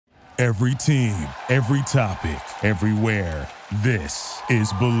Every team, every topic, everywhere. This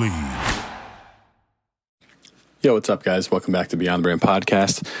is Believe. Yo, what's up, guys? Welcome back to Beyond the Brand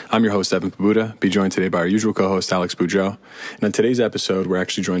Podcast. I'm your host, Evan Pabuda, be joined today by our usual co-host, Alex Boudreau. And on today's episode, we're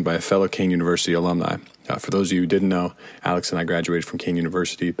actually joined by a fellow Kean University alumni. For those of you who didn't know, Alex and I graduated from Kean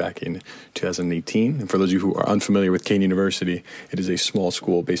University back in 2018. And for those of you who are unfamiliar with Kean University, it is a small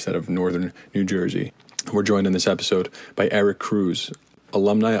school based out of northern New Jersey. We're joined in this episode by Eric Cruz,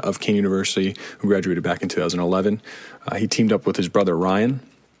 alumni of Kean University, who graduated back in 2011. He teamed up with his brother, Ryan,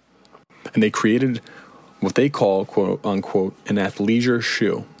 and they created what they call, quote unquote, an athleisure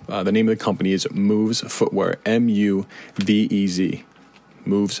shoe. The name of the company is Moves Footwear, M-U-V-E-Z,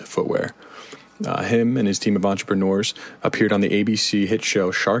 Moves Footwear. Him and his team of entrepreneurs appeared on the ABC hit show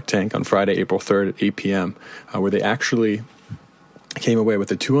Shark Tank on Friday, April 3rd at 8 p.m., where they actually came away with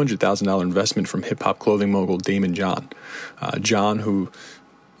a $200,000 investment from hip-hop clothing mogul Daymond John. John, who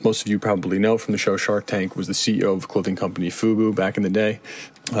most of you probably know from the show Shark Tank, was the CEO of clothing company FUBU back in the day.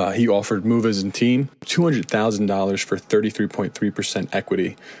 He offered Move as a team $200,000 for 33.3%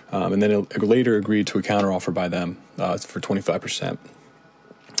 equity, and then it later agreed to a counteroffer by them for 25%.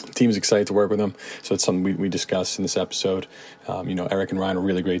 The team is excited to work with them, so it's something we discussed in this episode. Eric and Ryan are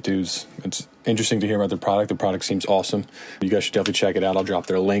really great dudes. It's interesting to hear about their product. The product seems awesome. You guys should definitely check it out. I'll drop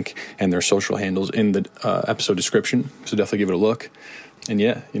their link and their social handles in the episode description, so definitely give it a look. And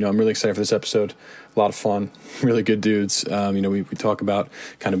yeah, I'm really excited for this episode. A lot of fun, really good dudes. We talk about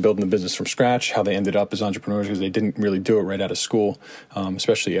kind of building the business from scratch, how they ended up as entrepreneurs because they didn't really do it right out of school.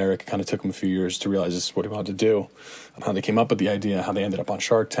 Especially Eric, it kind of took him a few years to realize this is what he wanted to do, how they came up with the idea, how they ended up on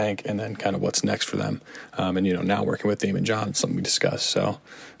Shark Tank, and then kind of what's next for them. Now working with Daymond John, it's something we discussed. So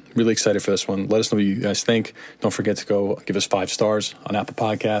really excited for this one. Let us know what you guys think. Don't forget to go give us 5 stars on Apple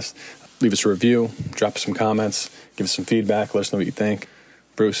Podcasts. Leave us a review, drop us some comments, give us some feedback, let us know what you think.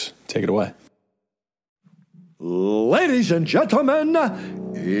 Bruce, take it away. Ladies and gentlemen,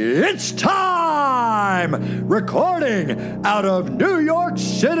 it's time! Recording out of New York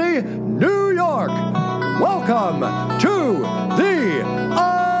City, New York. Welcome to the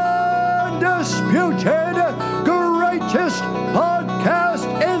undisputed greatest podcast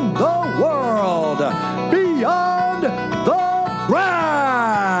in the world, Beyond the Brand.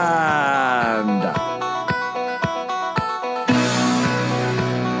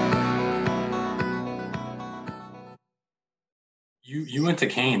 You went to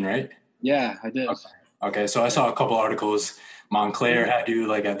Kean, right? Yeah, I did. Okay, so I saw a couple articles. Montclair had you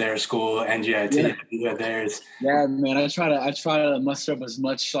like at their school, NGIT had you at theirs. Yeah, man. I try to muster up as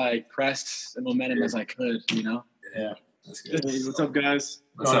much like press and momentum as I could. Yeah, that's good. Hey, what's up, guys?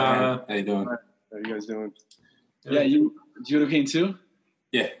 What's up, man? How you doing? How you guys doing? Yeah, did you go to Kean too?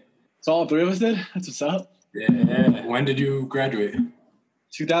 Yeah. So all 3 of us did. That's what's up. Yeah. When did you graduate?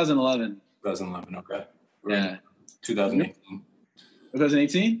 2011. 2011. Okay. Yeah. 2018.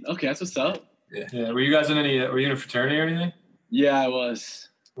 2018. Okay, that's what's up. Yeah. Were you guys in were you in a fraternity or anything? Yeah, I was.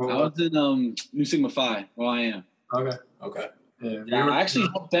 I was in Nu Sigma Phi. Well, I am. Okay. Yeah, I actually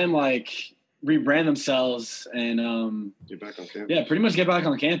helped them like rebrand themselves and Get back on campus. yeah, pretty much get back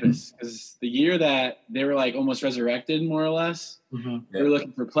on campus because the year that they were like almost resurrected, more or less. Mm-hmm. They were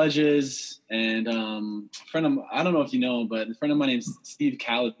looking for pledges, and a friend of I don't know if you know him, but a friend of mine named Steve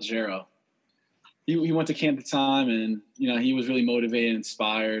Calogero. He went to camp at the time, and he was really motivated,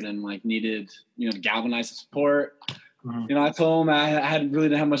 inspired, and like needed to galvanize the support. Mm-hmm. I told him I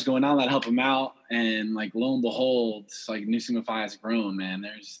didn't have much going on that help him out, and like lo and behold, like Nu Sigma Phi has grown, man.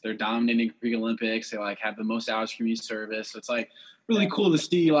 They're dominating Greek Olympics. They like have the most hours community service. So it's like really cool to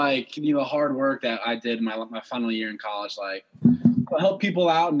see like the hard work that I did in my final year in college, like help people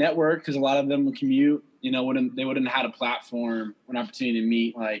out, network, because a lot of them would commute. They wouldn't have had a platform, an opportunity to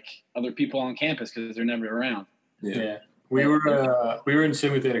meet like other people on campus because they're never around. Yeah. We were in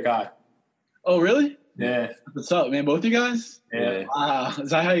Sigma Theta Chi. Oh, really? Yeah. What's up, man? Both you guys? Yeah. Wow. Is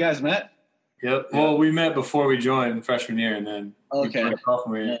that how you guys met? Yep. Well, we met before we joined freshman year, and then Okay. we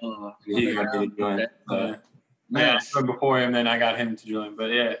sophomore year. He got me to join. Yeah, Nice. I joined before him, then I got him to join. But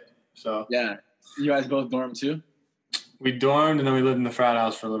yeah, so Yeah. You guys both dorm too? we dormed, and then we lived in the frat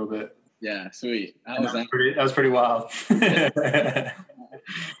house for a little bit. Yeah, sweet. How And was that? that was pretty wild.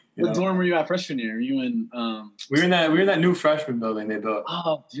 What dorm were you at freshman year? Were you in We were in that new freshman building they built.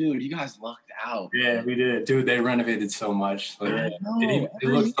 Oh, dude, you guys lucked out. Yeah, we did. Dude, they renovated so much. Like, I know, it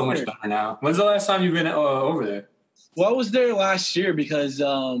looks so much every better now. When's the last time you've been over there? Well, I was there last year because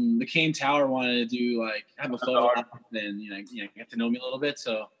the Kane Tower wanted to do like have a photo op and get to know me a little bit.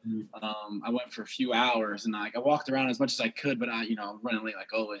 So I went for a few hours and I walked around as much as I could, but I running late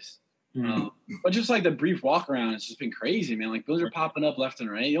like always. But just like the brief walk around, it's just been crazy, man. Like those are popping up left and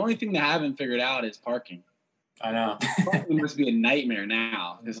right. The only thing they haven't figured out is parking. I know. Parking must be a nightmare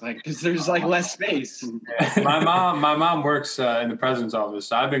now. It's like because there's like less space. Yeah. My mom works in the president's office.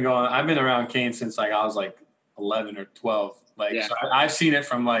 So I've been around Kane since like I was like 11 or 12. Like so I've seen it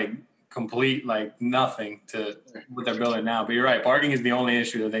from like complete like nothing to what they're building now. But you're right, parking is the only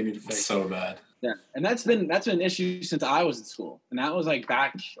issue that they need to fix. It's so bad. Yeah, and that's been an issue since I was in school, and that was like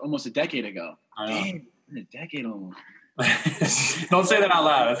back almost a decade ago. Damn, a decade almost. Don't say that out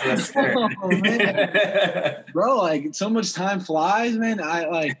loud. That's scary. Oh, man. Bro, like so much time flies, man.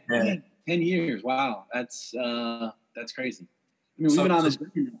 Man, 10 years. Wow, that's crazy. I mean, we've been on this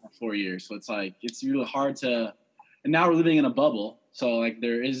journey for 4 years, so it's like it's really hard to. And now we're living in a bubble, so like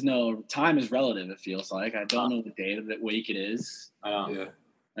there is no time is relative. It feels like I don't know the day of the week it is. Yeah.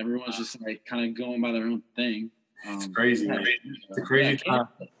 Everyone's just like kind of going by their own thing. It's crazy. Man. It's a crazy time.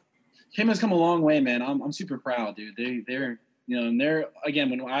 Kim has come a long way, man. I'm super proud, dude. They're and they're again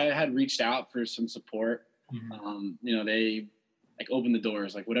when I had reached out for some support, they like opened the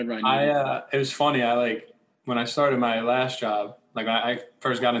doors, like whatever I needed. It was funny. When I started my last job, like I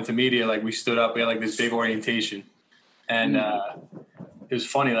first got into media, like we stood up, we had like this big orientation, and it was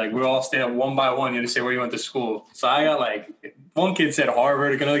funny. Like we all stayed up one by one. You had to say where you went to school. So I got like one kid said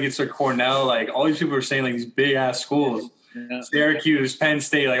Harvard, another kid said Cornell. Like all these people were saying like these big ass schools, Syracuse, Penn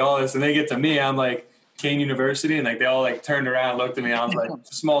State, like all this. And they get to me, I'm like Kane University, and like they all like turned around, looked at me. I was like,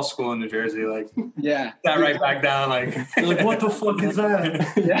 it's a small school in New Jersey. Like sat right back down. Like like what the fuck is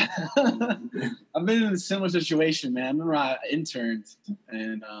that? Yeah, I've been in a similar situation, man. I remember I interned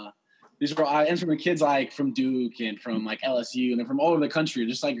and. I interned with kids like from Duke and from like LSU and they're from all over the country,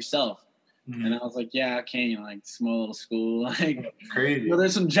 just like yourself. Mm-hmm. And I was like, yeah, Kane, like small little school, like crazy.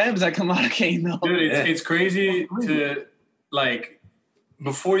 There's some gems that come out of Kane though. Dude, it's crazy to like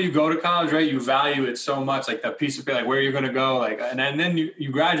before you go to college, right? You value it so much, like that piece of paper, like where you're gonna go, like, and then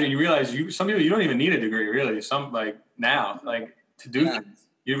you graduate, and you realize some people you don't even need a degree, really. Some like now, like to do things,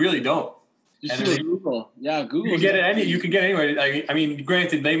 you really don't. Just Google. Yeah, Google. You can get anywhere. Like, I mean,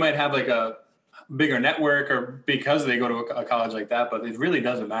 granted, they might have like a bigger network or because they go to a college like that, but it really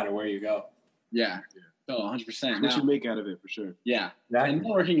doesn't matter where you go. Yeah. So 100%. What you make out of it for sure. Yeah. Exactly. And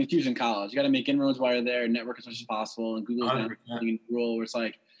networking is huge in college. You got to make inroads while you're there, network as much as possible. And Google's now a rule where it's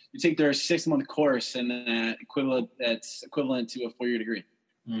like you take their 6-month course and that's equivalent to a 4-year degree.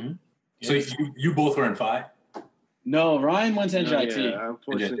 Mm-hmm. So you both were in Phi? No, Ryan went to NJIT.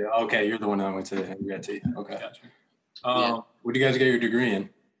 Okay, you're the one that went to NJIT. Okay. Gotcha. What do you guys get your degree in?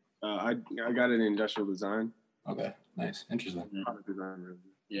 I got it in industrial design. Okay, nice. Interesting. Product design, really.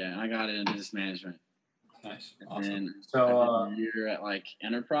 Yeah, I got it in business management. Nice. Awesome. And so you're at like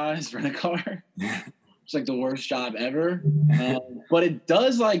Enterprise, rent a car. It's like the worst job ever. But it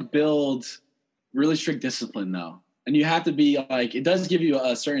does like build really strict discipline though. And you have to be like, it does give you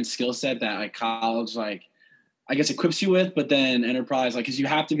a certain skill set that like college, like, I guess equips you with, but then Enterprise, like, because you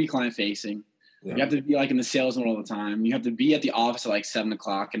have to be client facing. Yeah. You have to be like in the sales mode all the time. You have to be at the office at like 7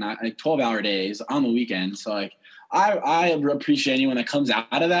 o'clock and like 12-hour days on the weekend. So like, I appreciate anyone that comes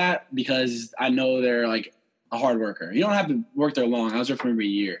out of that because I know they're like a hard worker. You don't have to work there long. I was there for maybe a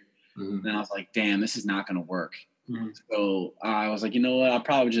year. Mm-hmm. And I was like, damn, this is not going to work. Mm-hmm. So I was like, you know what? I'll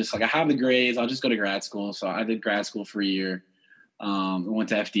probably just like, I have the grades. I'll just go to grad school. So I did grad school for a year. I went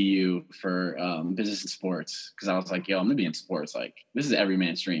to FDU for business and sports because I was like, yo, I'm gonna be in sports. Like, this is every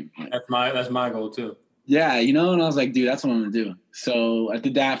man's dream. Like, that's my goal too. Yeah, and I was like, dude, that's what I'm gonna do. So I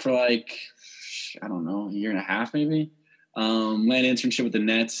did that for like, I don't know, a year and a half maybe. Land internship with the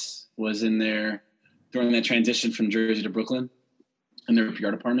Nets, was in there during that transition from Jersey to Brooklyn in their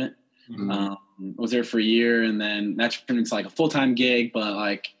PR department. Mm-hmm. Was there for a year, and then that turned into like a full-time gig. But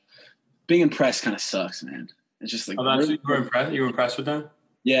like, being impressed kind of sucks, man. It's just like you were impressed with them?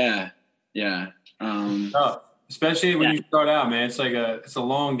 Yeah. Especially when you start out, man. It's like it's a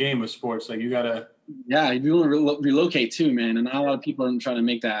long game with sports. Like you gotta. Yeah, you want to relocate too, man. And not a lot of people are trying to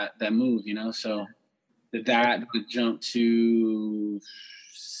make that move, So that jump to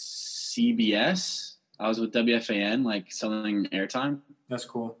CBS. I was with WFAN, like selling airtime. That's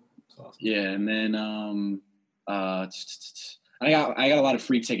cool. That's awesome. Yeah, and then I got a lot of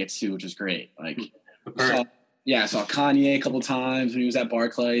free tickets too, which was great. Like. I saw Kanye a couple times when he was at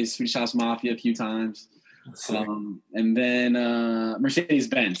Barclays, Swedish House Mafia a few times. And then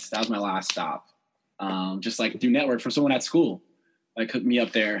Mercedes-Benz, that was my last stop. Just like through network for someone at school, like hooked me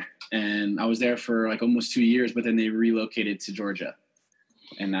up there. And I was there for like almost 2 years, but then they relocated to Georgia.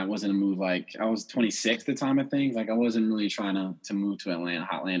 And that wasn't a move. Like I was 26 at the time, I think. Like I wasn't really trying to move to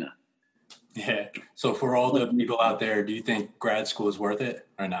Atlanta. Yeah. So for all the people out there, do you think grad school is worth it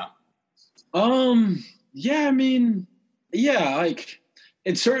or no? Yeah, I mean, yeah, like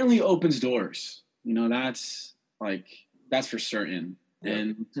it certainly opens doors. That's for certain. Yeah.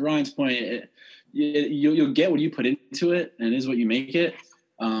 And to Ryan's point, you'll get what you put into it, and it is what you make it.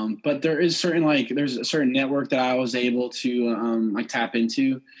 But there's a certain network that I was able to like tap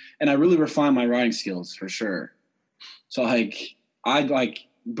into, and I really refined my writing skills for sure. So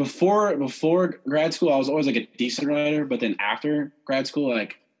before grad school, I was always like a decent writer, but then after grad school,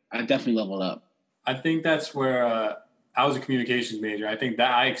 like I definitely leveled up. I think that's where I was a communications major. I think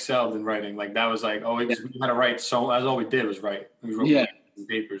that I excelled in writing. Like that was like, we had to write. So that's all we did was write. We wrote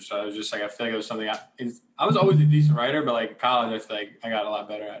papers. So I was just like, I feel like it was something I was always a decent writer, but like in college, I feel like I got a lot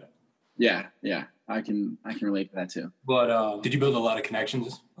better at it. Yeah. I can relate to that too. But did you build a lot of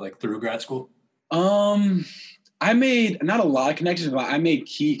connections like through grad school? I made not a lot of connections, but I made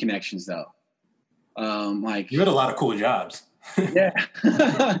key connections though. You had a lot of cool jobs. Yeah.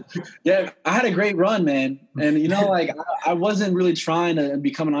 Yeah. I had a great run, man. And I wasn't really trying to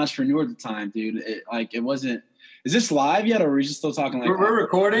become an entrepreneur at the time, dude. It wasn't. Is this live yet, or are we just still talking like we're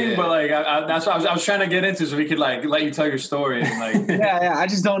recording? Yeah. But like that's what I was trying to get into, so we could like let you tell your story. And, like yeah. I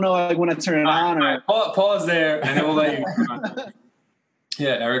just don't know like when I turn it on. Or pause there, and then we'll let you.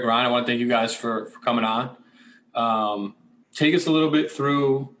 Yeah, Eric, Ryan, I want to thank you guys for coming on. Take us a little bit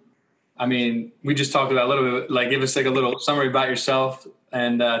through. I mean, we just talked about a little bit. Like, give us like a little summary about yourself,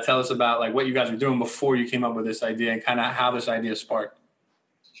 and tell us about like what you guys were doing before you came up with this idea, and kind of how this idea sparked.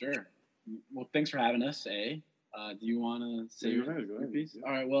 Sure. Well, thanks for having us. Do you want to say your piece?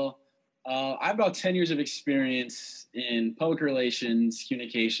 All right. Well, I have about 10 years of experience in public relations,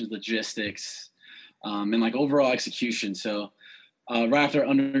 communications, logistics, and like overall execution. So right after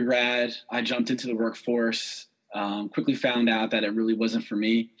undergrad, I jumped into the workforce, quickly found out that it really wasn't for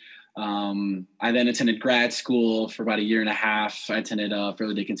me. I then attended grad school for about a year and a half. I attended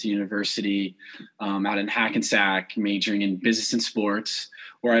Fairleigh Dickinson University out in Hackensack, majoring in business and sports,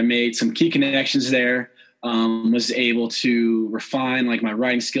 where I made some key connections there. Was able to refine like my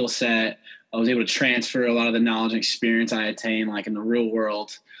writing skill set. I was able to transfer a lot of the knowledge and experience I attained like in the real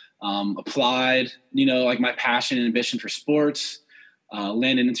world. Applied, like my passion and ambition for sports.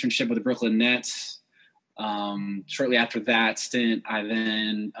 Landed an internship with the Brooklyn Nets. Shortly after that stint, I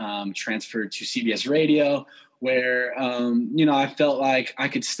then transferred to CBS Radio, where I felt like I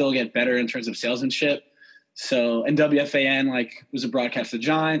could still get better in terms of salesmanship. So, and WFAN was a broadcast of the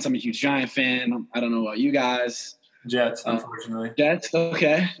Giants. I'm a huge Giant fan. I don't know about you guys. Jets, unfortunately. Jets,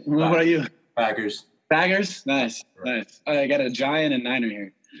 okay. What about you? Packers. Nice, right. Nice. I got a Giant and Niner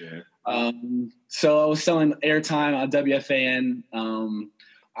here. Yeah. So I was selling airtime on WFAN.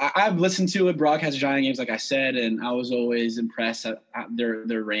 I've listened to it, broadcast Giant games, like I said, and I was always impressed at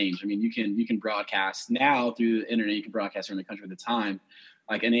their range. I mean, you can broadcast now through the internet. You can broadcast around the country at the time.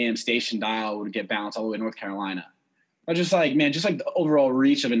 Like an AM station dial would get bounced all the way to North Carolina. I just like the overall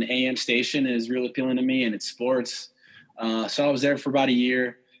reach of an AM station is really appealing to me, and it's sports. So I was there for about a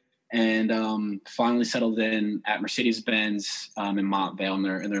year, and finally settled in at Mercedes-Benz in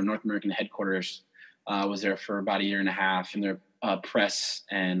Montvale in their North American headquarters. I was there for about a year and a half in their press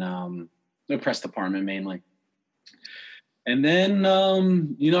and their press department mainly. And then,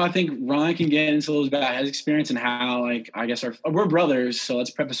 I think Ryan can get into a little bit about his experience and how, I guess we're brothers. So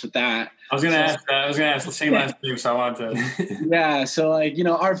let's preface with that. I was going to ask that. I was going to ask the same last name, so I wanted to. Yeah. So,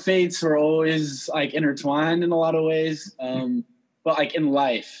 our fates were always, intertwined in a lot of ways. But, in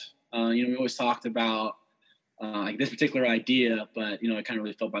life, we always talked about, this particular idea, but, it kind of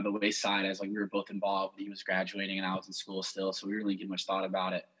really fell by the wayside as, we were both involved. He was graduating and I was in school still. So we really didn't give much thought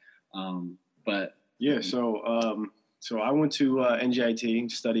about it. But. Yeah. So I went to NJIT,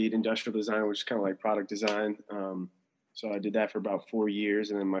 studied industrial design, which is kind of like product design. So I did that for about 4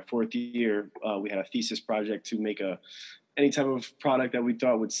 years. And then my fourth year, we had a thesis project to make any type of product that we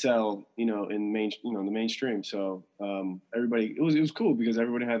thought would sell, in the mainstream. So everybody, it was cool because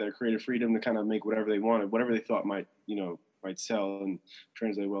everybody had their creative freedom to kind of make whatever they wanted, whatever they thought might sell and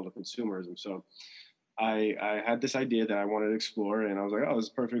translate well to consumerism. So I had this idea that I wanted to explore, and I was like, oh, this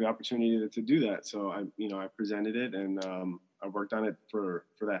is a perfect opportunity to do that. So I presented it, and I worked on it for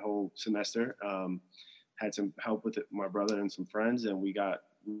that whole semester. Had some help with it, my brother and some friends, and we got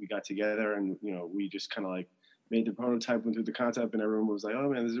together, and we just kind of made the prototype, went through the concept, and everyone was like, oh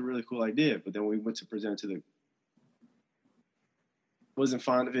man, this is a really cool idea. But then we went to present it to wasn't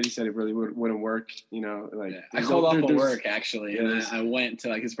fond of it. He said it really wouldn't work, I called off of work actually, and I went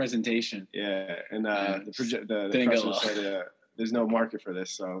to his presentation. Yeah, and the professor said there's no market for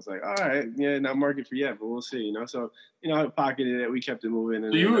this. So I was like, all right, yeah, not market for yet, but we'll see, So I pocketed it. We kept it moving.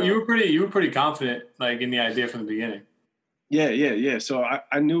 And so you were pretty confident in the idea from the beginning. Yeah. So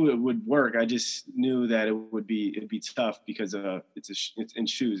I knew it would work. I just knew that it'd be tough because it's in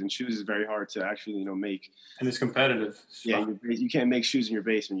shoes, and shoes is very hard to actually make. And it's competitive. Yeah, you can't make shoes in your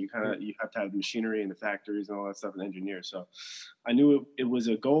basement. You have to have the machinery and the factories and all that stuff and engineers. So I knew it was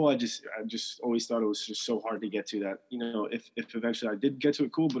a goal. I just always thought it was just so hard to get to that. If eventually I did get to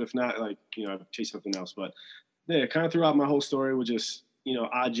it, cool. But if not, I'd chase something else. But yeah, kind of throughout my whole story was just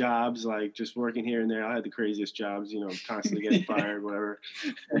odd jobs, like just working here and there. I had the craziest jobs, constantly getting fired, whatever.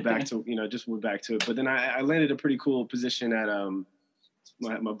 Went back to it. But then I landed a pretty cool position at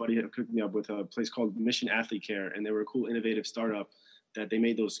my buddy had hooked me up with a place called Mission Athlete Care, and they were a cool, innovative startup that they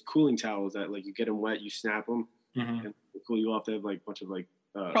made those cooling towels that you get them wet, you snap them, and they cool you off. They have a bunch of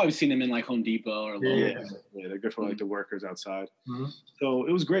probably seen them in Home Depot or Lowe's. Yeah, they're good for the workers outside. So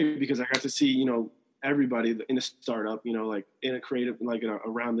it was great because I got to see everybody in the startup, in a creative,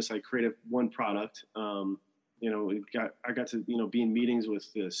 around this creative one product. I got to be in meetings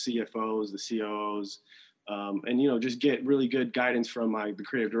with the CFOs, the COOs, and just get really good guidance from the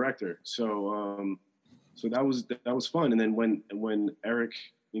creative director. So that was fun. And then when Eric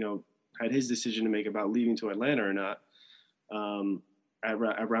had his decision to make about leaving to Atlanta or not,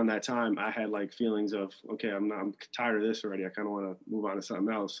 around that time I had feelings of, okay, I'm tired of this already. I kind of want to move on to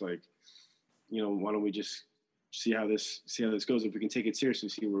something else. Why don't we just see how this goes? If we can take it seriously,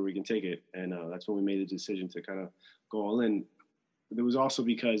 see where we can take it. And that's when we made the decision to kind of go all in. It was also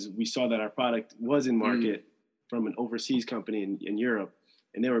because we saw that our product was in market from an overseas company in Europe,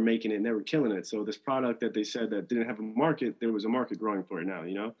 and they were making it and they were killing it. So this product that they said that didn't have a market, there was a market growing for it now,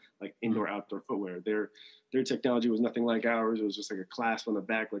 indoor, outdoor footwear. Their technology was nothing like ours. It was just a clasp on the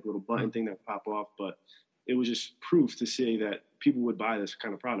back, a little button thing that pop off. But it was just proof to say that people would buy this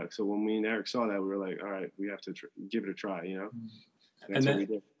kind of product. So when me and Eric saw that, we were like, all right, we have to give it a try, That's what we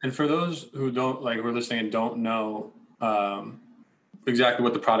did. And for those who don't, who are listening and don't know exactly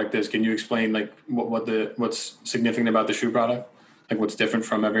what the product is, can you explain what's significant about the shoe product? What's different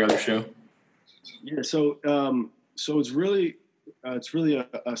from every other shoe? Yeah. So it's really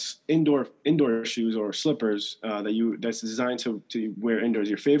a indoor shoes or slippers that's designed to wear indoors.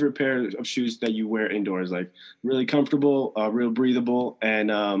 Your favorite pair of shoes that you wear indoors, really comfortable, real breathable,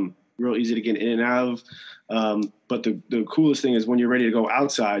 and real easy to get in and out of. But the coolest thing is when you're ready to go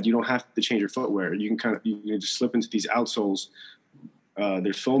outside, you don't have to change your footwear. You can just slip into these outsoles.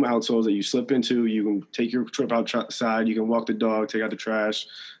 There's foam outsoles that you slip into. You can take your trip outside. You can walk the dog, take out the trash,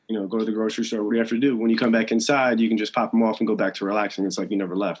 go to the grocery store, what do you have to do? When you come back inside, you can just pop them off and go back to relaxing. It's like you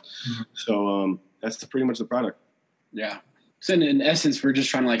never left. So that's pretty much the product. Yeah. So in essence, we're just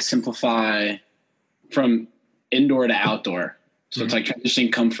trying to simplify from indoor to outdoor. So it's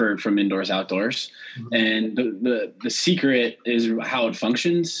transitioning comfort from indoors to outdoors. And the secret is how it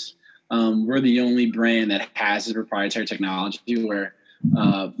functions. We're the only brand that has a proprietary technology where,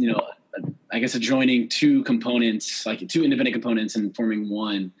 I guess adjoining two components, two independent components and forming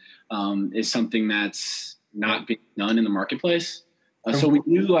one, is something that's not being done in the marketplace. So we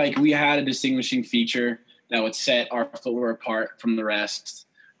knew we had a distinguishing feature that would set our footwear apart from the rest.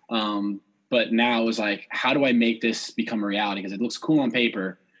 But now it was how do I make this become a reality? Because it looks cool on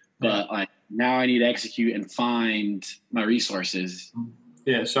paper, but now I need to execute and find my resources.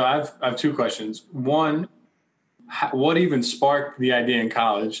 Yeah. So I have two questions. One, what even sparked the idea in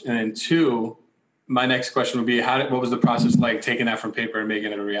college? And then two, my next question would be, what was the process like taking that from paper and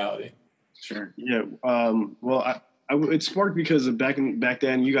making it a reality? Sure. Yeah. Well, it sparked because of back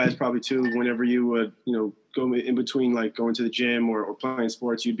then, you guys probably too, whenever you would, go in between going to the gym or playing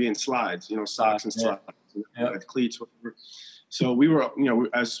sports, you'd be in slides, socks and slides, cleats, whatever. So we were,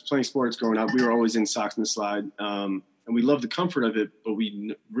 as playing sports growing up, we were always in socks and slide. And we loved the comfort of it, but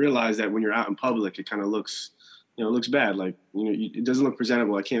we realized that when you're out in public, it kind of looks, it looks bad. It doesn't look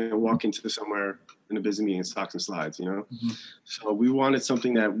presentable. I can't walk into somewhere in a business meeting in socks and slides, So we wanted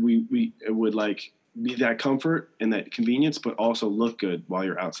something that it would be that comfort and that convenience, but also look good while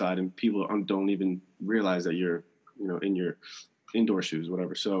you're outside and people don't even realize that you're, in your indoor shoes,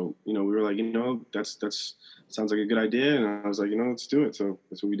 whatever. So, we were like, that's sounds like a good idea. And I was like, let's do it. So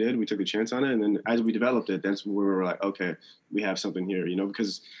that's what we did. We took a chance on it. And then as we developed it, that's where we were like, okay, we have something here,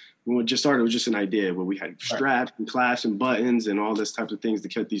 because when we just started, it was just an idea where we had straps and clasps and buttons and all this types of things to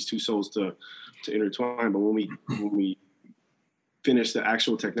get these two soles to intertwine. But when we finished the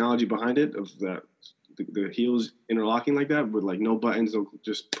actual technology behind it of the heels interlocking like that with no buttons, no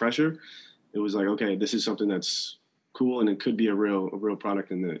just pressure, it was like, okay, this is something that's cool and it could be a real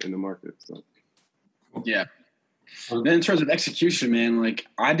product in the market. So. Yeah. Then in terms of execution, man,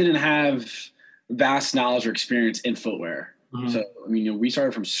 I didn't have vast knowledge or experience in footwear. So, we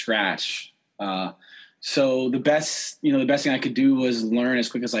started from scratch. So the best thing I could do was learn as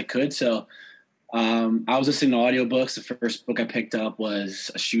quick as I could. So I was listening to audiobooks. The first book I picked up was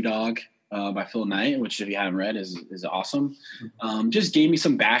A Shoe Dog by Phil Knight, which if you haven't read is awesome. Just gave me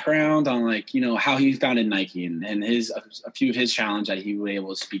some background on like, how he founded Nike and a few of his challenge that he was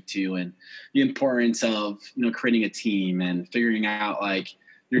able to speak to, and the importance of, creating a team and figuring out like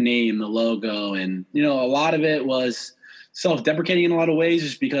your name, the logo. And, a lot of it was self-deprecating in a lot of ways,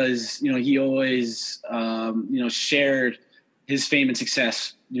 just because, he always, shared his fame and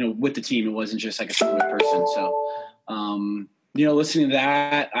success, with the team. It wasn't just like a single person. So, listening to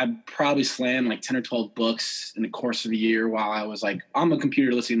that, I probably slammed like 10 or 12 books in the course of a year while I was like on the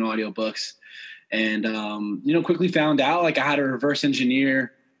computer listening to audiobooks. And, quickly found out like I had to reverse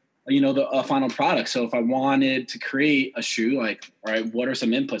engineer, a final product. So if I wanted to create a shoe, like, all right, what are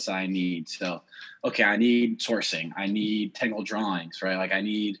some inputs I need? So, okay, I need sourcing. I need technical drawings, right? Like I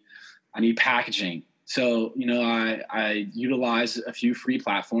need packaging. So, I utilize a few free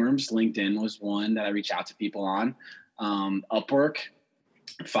platforms. LinkedIn was one that I reached out to people on. Upwork,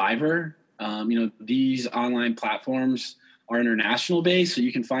 Fiverr, these online platforms are international based, so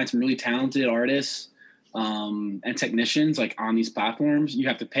you can find some really talented artists and technicians like on these platforms. You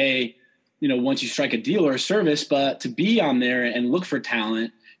have to pay, once you strike a deal or a service, but to be on there and look for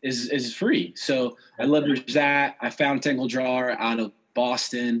talent is free. So I leveraged that. I found Technical Drawer out of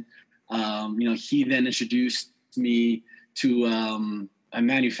Boston. He then introduced me to a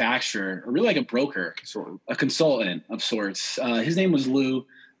manufacturer, or really like a broker, a consultant of sorts. His name was Lou.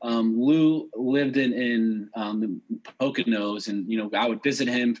 Lou lived in the Poconos, and, I would visit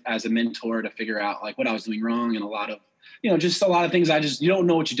him as a mentor to figure out like what I was doing wrong, and a lot of, just a lot of things you don't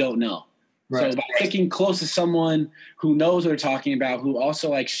know what you don't know. Right. So by sticking close to someone who knows what they're talking about, who also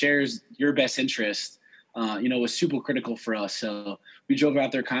like shares your best interest, was super critical for us. So we drove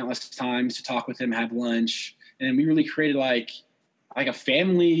out there countless times to talk with him, have lunch, and we really created like a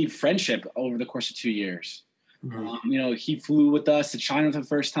family friendship over the course of 2 years. Mm-hmm. He flew with us to China for the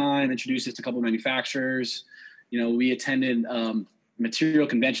first time, introduced us to a couple of manufacturers. We attended material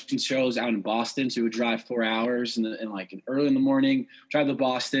convention shows out in Boston. So we would drive 4 hours and early in the morning, drive to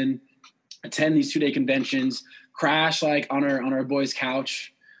Boston, attend these 2-day conventions, crash like on our boy's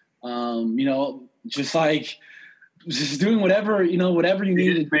couch. Just doing whatever you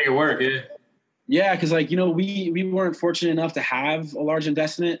needed to make it work. Yeah. Yeah. Cause we weren't fortunate enough to have a large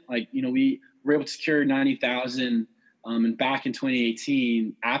investment. We were able to secure $90,000 and back in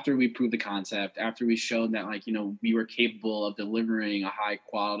 2018, after we proved the concept, after we showed that we were capable of delivering a high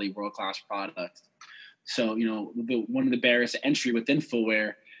quality world-class product. So, one of the barriers to entry within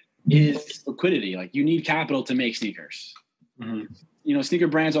footwear is liquidity. Like you need capital to make sneakers. Mm-hmm. Sneaker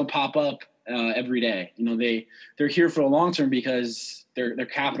brands don't pop up every day. They're here for the long term because they're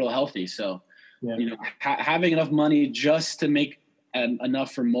capital healthy. So, yeah. Having enough money just to make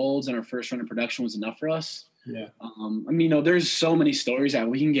enough for molds and our first run of production was enough for us. Yeah. There's so many stories that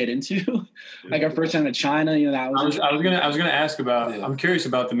we can get into. Like our first time to China, that was. I was gonna ask about. Yeah. I'm curious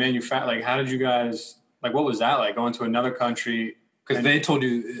about the manufacturing. Like, how did you guys? Like, what was that like going to another country? Because they told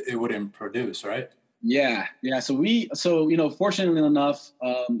you it wouldn't produce, right? Yeah. So fortunately enough,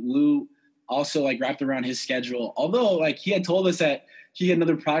 Lou also wrapped around his schedule. Although he had told us that he had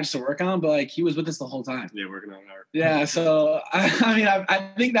another project to work on, but he was with us the whole time. Yeah, working on art. Yeah. So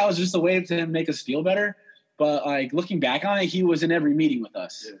I think that was just a way to make us feel better. But looking back on it, he was in every meeting with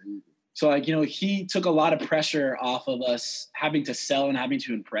us. Yeah. So he took a lot of pressure off of us having to sell and having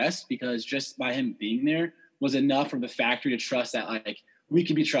to impress, because just by him being there was enough for the factory to trust that we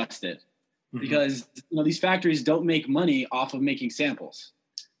could be trusted. Mm-hmm. Because these factories don't make money off of making samples.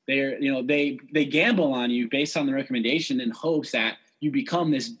 They gamble on you based on the recommendation in hopes that you become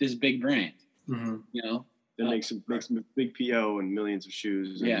this big brand. Mm-hmm. Then make some big PO and millions of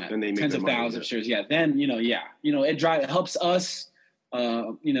shoes. And then they make tens of thousands of shoes. Yeah. Then it helps us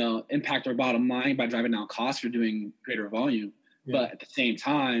impact our bottom line by driving down costs for doing greater volume. Yeah. But at the same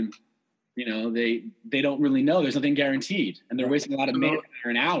time, they don't really know. There's nothing guaranteed, and they're wasting a lot of manpower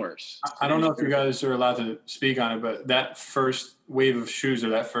and hours. I don't know if you guys are allowed to speak on it, but that first wave of shoes, or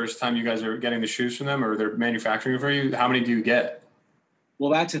that first time you guys are getting the shoes from them, or they're manufacturing for you, how many do you get?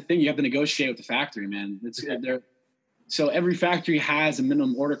 Well, that's the thing. You have to negotiate with the factory, man. So every factory has a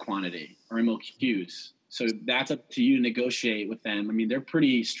minimum order quantity, or MOQs. So that's up to you to negotiate with them. They're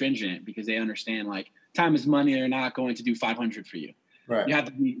pretty stringent because they understand time is money. They're not going to do 500 for you. Right. You have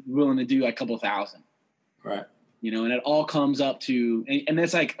to be willing to do a couple thousand. Right. And it all comes up to, and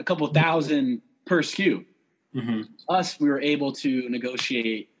it's a couple thousand per SKU. Mm-hmm. Us, we were able to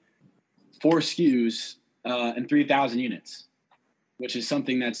negotiate 4 SKUs and 3,000 units. which is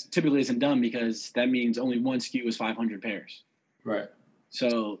something that's typically isn't done because that means only one SKU is 500 pairs. Right.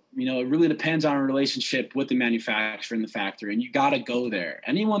 So, it really depends on a relationship with the manufacturer and the factory, and you got to go there.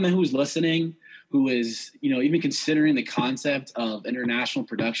 Anyone who's listening, who is, even considering the concept of international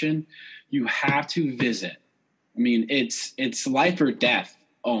production, you have to visit. I mean, it's life or death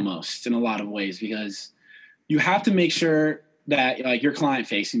almost in a lot of ways, because you have to make sure that like you're client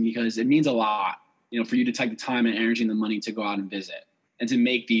facing, because it means a lot, for you to take the time and energy and the money to go out and visit and to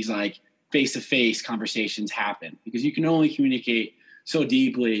make these like face-to-face conversations happen, because you can only communicate so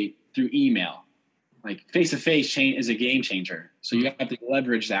deeply through email. Like face-to-face is a game changer. So you have to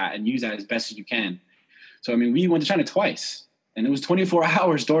leverage that and use that as best as you can. So, I mean, we went to China twice, and it was 24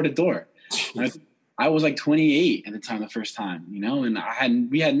 hours door to door. I was like 28 at the time, the first time,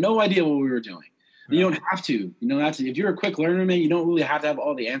 and we had no idea what we were doing. You don't have to, if you're a quick learner, man, you don't really have to have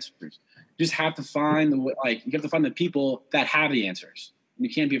all the answers. You just have to find you have to find the people that have the answers. You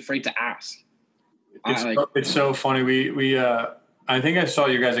can't be afraid to ask. It's so funny. We I think I saw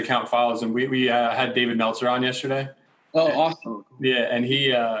your guys' account files, and we had David Meltzer on yesterday. Oh, awesome. Yeah, and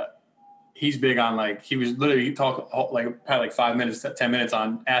he's big on he was literally probably 5 minutes, 10 minutes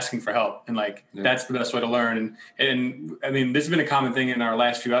on asking for help, and that's the best way to learn. And I mean, this has been a common thing in our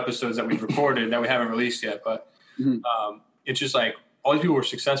last few episodes that we've recorded that we haven't released yet, but it's just all these people who are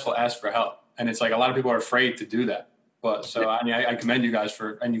successful ask for help, and it's a lot of people are afraid to do that. But so I mean, I commend you guys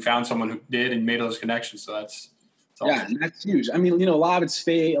and you found someone who did and made those connections. So that's awesome. Yeah, and that's huge. I mean, a lot of it's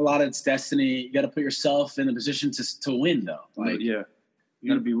fate, a lot of it's destiny. You got to put yourself in a position to win, though. You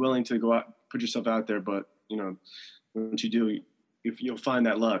got to be willing to go out, put yourself out there. But once you do, you'll find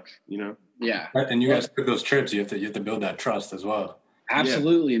that luck. Yeah. And you guys took those trips. You have to build that trust as well.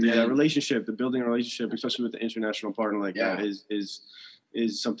 Absolutely, man. Yeah, that relationship, building a relationship, especially with the international partner that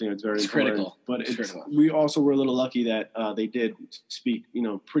is something that's very important. Critical. But critical. We also were a little lucky that they did speak,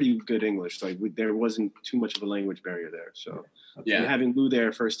 pretty good English. There wasn't too much of a language barrier there. So and having Lou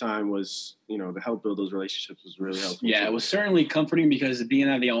there first time was, to help build those relationships was really helpful. Yeah, it was certainly comforting, because being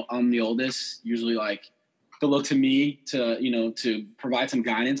that I'm the oldest, usually they look to me to provide some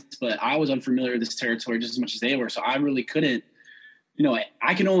guidance. But I was unfamiliar with this territory just as much as they were, so I really couldn't.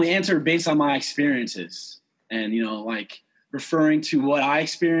 I can only answer based on my experiences, and referring to what I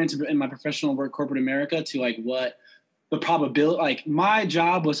experienced in my professional work, corporate America, to what the probability, my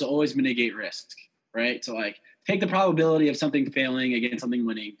job was to always mitigate risk, right? So take the probability of something failing against something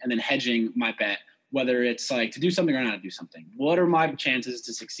winning, and then hedging my bet, whether it's to do something or not to do something. What are my chances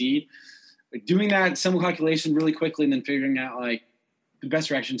to succeed? Doing that simple calculation really quickly, and then figuring out the best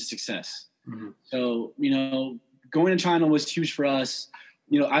direction to success. Mm-hmm. So, going to China was huge for us.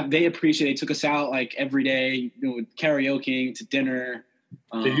 They took us out every day, karaoke to dinner.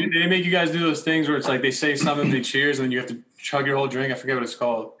 Did they make you guys do those things where it's they say something, they cheers, and then you have to chug your whole drink? I forget what it's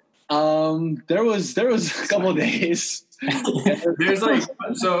called. There was a couple of days. There's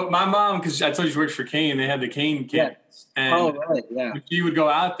so my mom, because I told you she worked for Kane, they had the Kane kids. And when she would go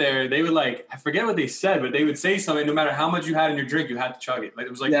out there, they would I forget what they said, but they would say something. No matter how much you had in your drink, you had to chug it. It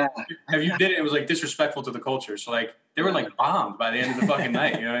was if you did it, it was disrespectful to the culture. So they were bombed by the end of the fucking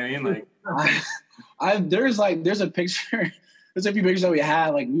night. You know what I mean? There's a picture. There's a few pictures that we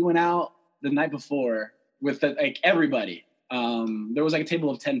had. We went out the night before with everybody. There was a table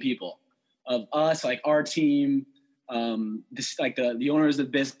of 10 people of us, our team, this the owners of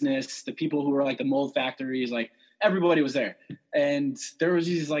the business, the people who were the mold factories, everybody was there. And there was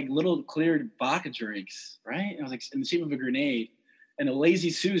these little clear vodka drinks, right? It was in the shape of a grenade, and a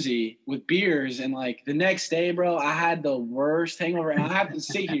Lazy Susie with beers. And the next day, bro, I had the worst hangover, and I have to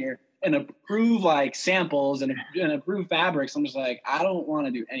sit here and approve samples and approve fabrics. I'm just I don't want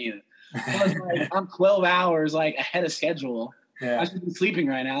to do any of it. I'm 12 hours ahead of schedule. Yeah. I should be sleeping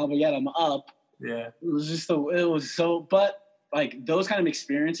right now, but yet I'm up. Yeah. But those kind of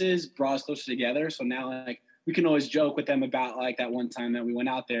experiences brought us closer together. So now we can always joke with them about that one time that we went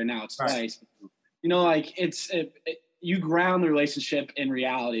out there. Now it's twice. You ground the relationship in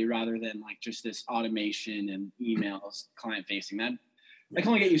reality rather than just this automation and emails, client facing. That can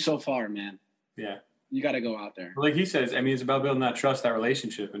only get you so far, man. Yeah. You got to go out there. Like he says, I mean, it's about building that trust, that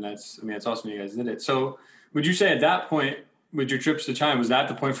relationship. And it's awesome you guys did it. So would you say at that point with your trips to China, was that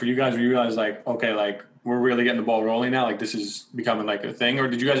the point for you guys where you realized okay, we're really getting the ball rolling now? This is becoming a thing? Or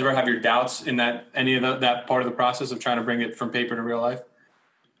did you guys ever have your doubts in any of that part of the process of trying to bring it from paper to real life?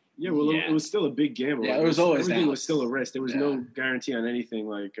 Yeah, it was still a big gamble. Yeah, it was always everything was still a risk. There was no guarantee on anything.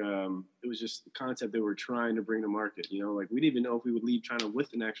 It was just the concept they were trying to bring to market. We didn't even know if we would leave China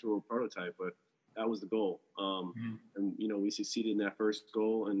with an actual prototype, but that was the goal. And we succeeded in that first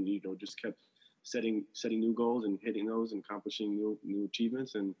goal, and just kept setting new goals and hitting those and accomplishing new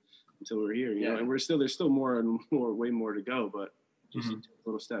achievements, and until we're here, you know, and there's still way more to go, but just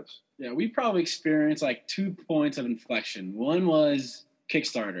little steps. Yeah, we probably experienced like 2 points of inflection. One was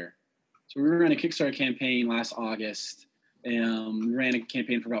Kickstarter. So we ran a Kickstarter campaign last August. We ran a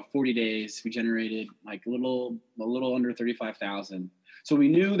campaign for about 40 days. We generated like a little under 35,000. So we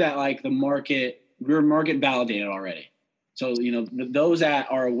knew that like we were market validated already. So, you know, those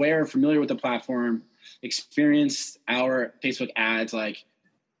that are aware, familiar with the platform, experienced our Facebook ads, like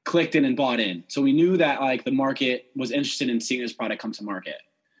clicked in and bought in. So we knew that like the market was interested in seeing this product come to market.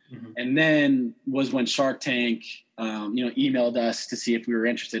 And then was when Shark Tank, emailed us to see if we were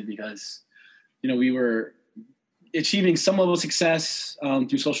interested, because, you know, we were achieving some level of success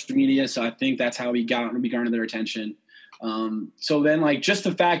through social media. So I think that's how we garnered their attention. So then like just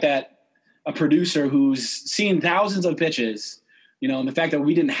the fact that a producer who's seen thousands of pitches, you know, and the fact that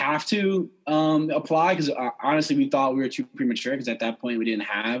we didn't have to apply, because honestly, we thought we were too premature, because at that point we didn't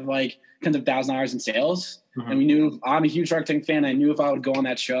have like tens of thousands of dollars in sales. And we knew, I'm a huge Shark Tank fan. I knew if I would go on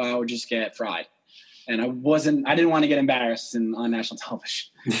that show, I would just get fried. And I didn't want to get embarrassed on national television.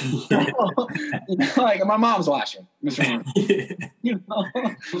 Like my mom's watching, Mr. Ron. You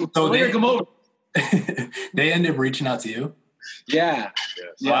know? So they come over. They end up reaching out to you? Yeah.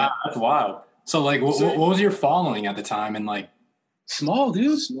 Wow, that's wild. So like, what was your following at the time? And like, small,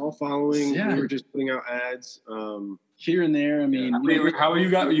 dude. Small following. Yeah. We were just putting out ads here and there. I mean, how are you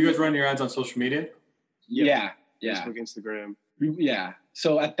guys running your ads on social media? Yeah. Facebook, Instagram. Yeah.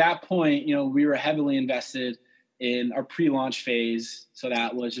 So at that point, you know, we were heavily invested in our pre-launch phase. So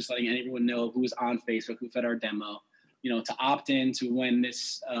that was just letting everyone know who was on Facebook, who fed our demo, you know, to opt in to when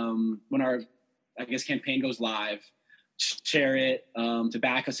this, when our, I guess, campaign goes live, share it, to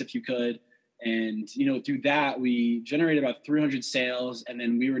back us if you could. And, you know, through that, we generated about 300 sales, and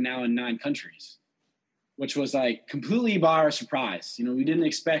then we were now in 9 countries, which was like completely by our surprise. You know, we didn't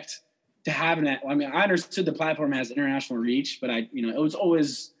expect to have that. I mean, I understood the platform has international reach, but it was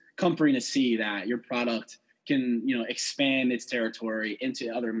always comforting to see that your product can, you know, expand its territory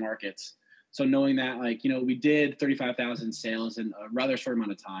into other markets. So knowing that, like, you know, we did 35,000 sales in a rather short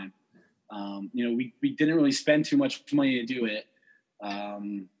amount of time. You know, we didn't really spend too much money to do it.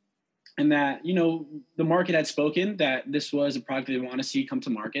 And that, you know, the market had spoken that this was a product they want to see come to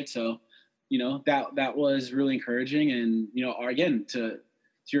market. So, you know, that was really encouraging. And, you know, again, to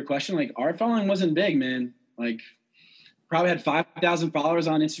your question, like our following wasn't big, man. Like probably had 5,000 followers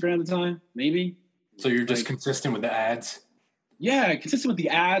on Instagram at the time, maybe. So you're just consistent with the ads? Yeah, consistent with the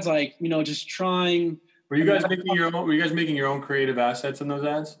ads, like, you know, just trying. Were you guys making your own creative assets in those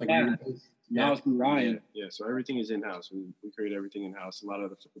ads? Like Now it's Ryan. Yeah, so everything is in-house. We create everything in-house. A lot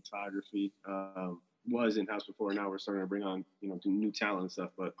of the photography was in-house before. Now we're starting to bring on, you know, new talent and stuff.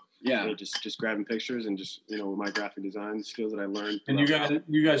 But yeah, just grabbing pictures and just, you know, with my graphic design skills that I learned. And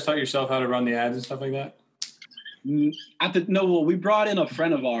you guys taught yourself how to run the ads and stuff like that? We brought in a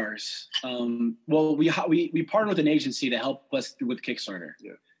friend of ours. We partnered with an agency to help us with Kickstarter.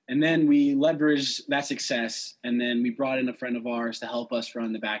 Yeah. And then we leveraged that success, and then we brought in a friend of ours to help us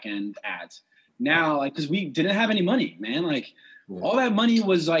run the back end ads. Now, like, because we didn't have any money, man. Like, all that money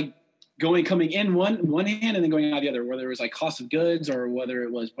was like coming in one hand and then going out the other. Whether it was like cost of goods or whether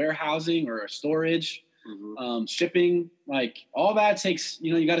it was warehousing or storage, shipping, like all that takes.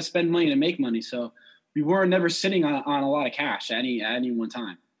 You know, you got to spend money to make money. So we were never sitting on a lot of cash at any one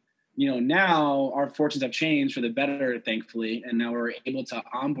time. You know, now our fortunes have changed for the better, thankfully, and now we're able to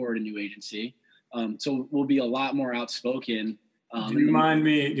onboard a new agency. So we'll be a lot more outspoken. Do you mind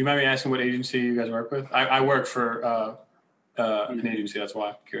me asking what agency you guys work with? I work for an agency, that's why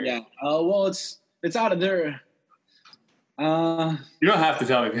I'm curious. Yeah. Well, it's out of there. You don't have to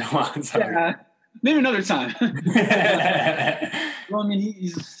tell me if you don't want. Sorry. Yeah, maybe another time. Well, I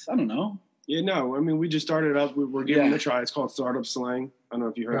mean, I don't know. Yeah, no, I mean, we just started up. We're giving it a try. It's called Startup Slang. I don't know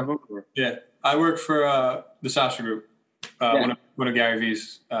if you heard of them. Yeah, I work for the Sasha Group, one of Gary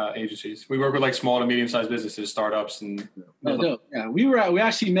Vee's agencies. We work with like small to medium-sized businesses, startups, and dope. Yeah, we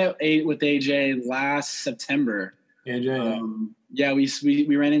actually met with AJ last September. AJ,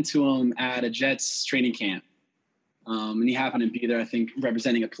 we ran into him at a Jets training camp, and he happened to be there. I think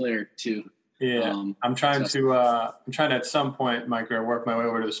representing a player too. Yeah, I'm trying to at some point in my career work my way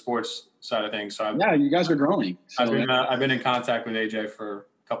over to the sports side of things. So you guys are growing. So I've been in contact with AJ for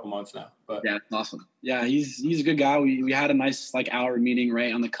a couple months now. But yeah, awesome. Yeah, he's a good guy. We had a nice like hour meeting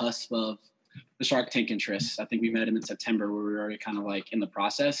right on the cusp of the Shark Tank interests. I think we met him in September where we were already kind of like in the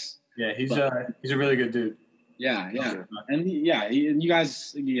process. Yeah, he's a really good dude. Yeah, and you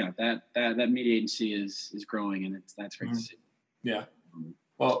guys, that media agency is growing, and that's great to see. Yeah.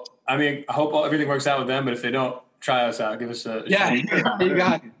 Well, I mean, I hope everything works out with them, but if they don't, try us out. Give us a yeah. You got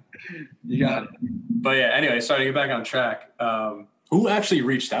it. You got it. But yeah, anyway, sorry to get back on track. Who actually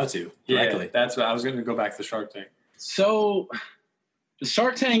reached out to you directly? Yeah, that's what I was going to go back to the Shark Tank. So the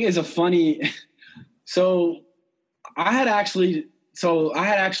Shark Tank is a funny. So I had actually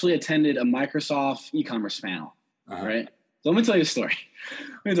attended a Microsoft e-commerce panel, right? So let me tell you a story.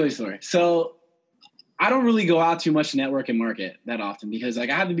 So I don't really go out too much to network and market that often because like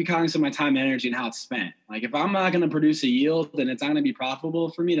I have to be cognizant of my time and energy and how it's spent. Like if I'm not going to produce a yield, then it's not going to be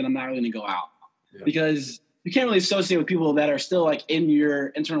profitable for me. Then I'm not really going to go out because you can't really associate with people that are still like in your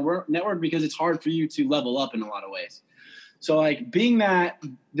internal network because it's hard for you to level up in a lot of ways. So like being that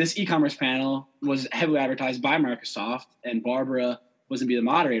this e-commerce panel was heavily advertised by Microsoft and Barbara was going to be the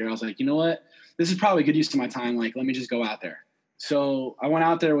moderator, I was like, you know what? This is probably a good use of my time. Like, let me just go out there. So I went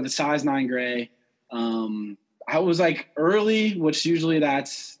out there with a size 9 gray. I was like early, which usually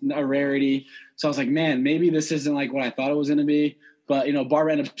that's a rarity. So I was like, man, maybe this isn't like what I thought it was going to be. But, you know,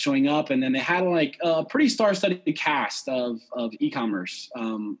 Barbara ended up showing up and then they had like a pretty star-studded cast of e-commerce,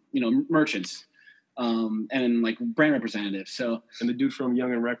 merchants and like brand representatives. So, and the dude from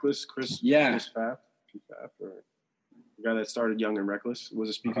Young and Reckless, Chris Pfaff, or the guy that started Young and Reckless was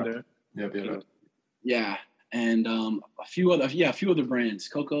a speaker there. Yep. Yeah. And a few other brands,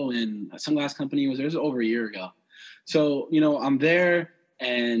 Coco and Sunglass Company was there. It was over a year ago. So, you know, I'm there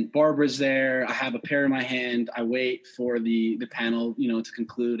and Barbara's there. I have a pair in my hand. I wait for the panel, you know, to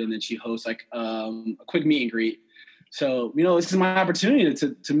conclude. And then she hosts like a quick meet and greet. So, you know, this is my opportunity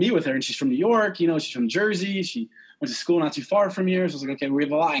to meet with her. And she's from New York, you know, she's from Jersey. She went to school not too far from here. So I was like, okay, we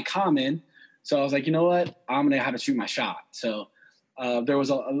have a lot in common. So I was like, you know what? I'm going to have to shoot my shot. So there was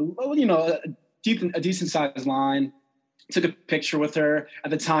a decent sized line. Took a picture with her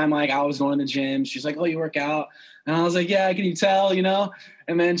at the time. Like I was going to the gym. She's like, "Oh, you work out?" And I was like, "Yeah, can you tell?" You know.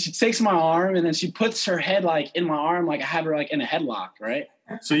 And then she takes my arm and then she puts her head like in my arm, like I have her like in a headlock, right?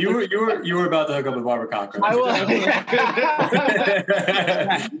 So you were about to hook up with Barbara Cochran. I was.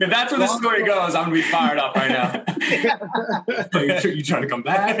 If that's where the story goes, I'm gonna be fired up right now. You trying to come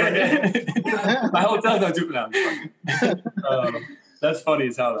back? My hotel's not too now. That's funny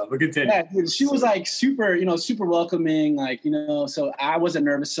as hell, though. But continue. Yeah, she was like super welcoming. Like, you know, so I wasn't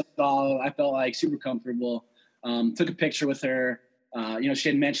nervous at all. I felt like super comfortable. Took a picture with her. She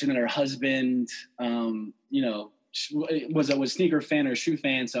had mentioned that her husband, was a sneaker fan or a shoe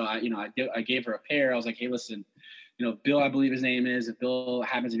fan. So I gave her a pair. I was like, hey, listen, you know, Bill, I believe his name is. If Bill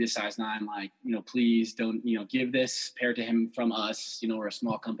happens to be a size 9, like, you know, please don't, you know, give this pair to him from us. You know, we're a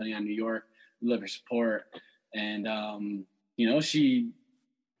small company on New York. We love your support. And,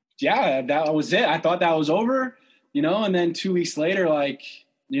 that was it. I thought that was over, you know, and then 2 weeks later, like,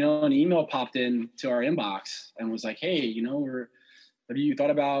 you know, an email popped in to our inbox and was like, hey, you know, have you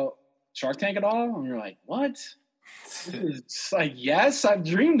thought about Shark Tank at all? And we were like, what? It's like, yes, I've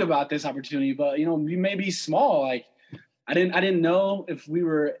dreamed about this opportunity, but, you know, we may be small. Like, I didn't know if we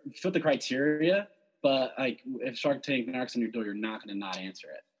were fit the criteria, but like if Shark Tank knocks on your door, you're not going to not answer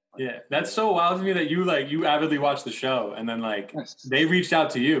it. Yeah, that's so wild to me that you avidly watched the show and then like they reached out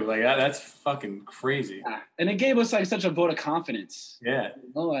to you. Like that's fucking crazy. Yeah. And it gave us like such a vote of confidence. Yeah.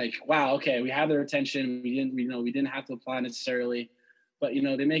 You know, like, wow, okay, we have their attention. We didn't have to apply necessarily, but you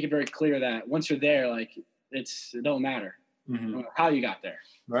know, they make it very clear that once you're there, like it don't matter how you got there.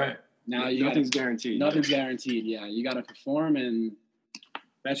 Right. Now nothing's guaranteed. Nothing's guaranteed. Yeah, you got to perform, and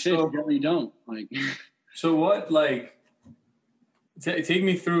that's it. You don't like. So what like? Take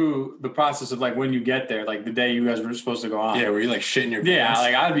me through the process of like when you get there, like the day you guys were supposed to go on. Yeah, were you like shitting your pants? Yeah,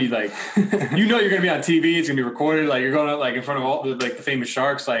 like I'd be like, you know, you're gonna be on TV, it's gonna be recorded, like you're going to like in front of all like the famous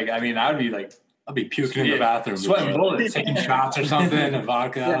sharks. Like, I mean, I'd be like, I'd be puking in the bathroom, sweating bullets, taking shots or something, and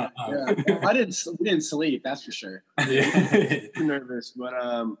vodka. Yeah. We didn't sleep, that's for sure. Yeah. Nervous, but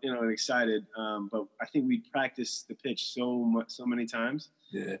and excited. But I think we practiced the pitch so many times.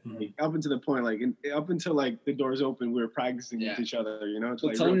 Yeah. Like, up until the point, like up until like the doors open, we were practicing with each other. You know, so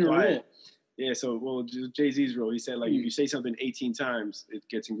like real quiet. Yeah. So Jay-Z's rule. He said like if you say something 18 times, it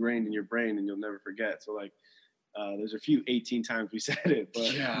gets ingrained in your brain and you'll never forget. So like. There's a few 18 times we said it,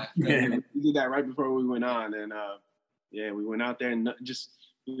 but we did that right before we went on, and we went out there and just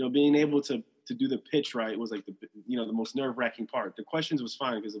being able to do the pitch right was like the most nerve-wracking part. The questions was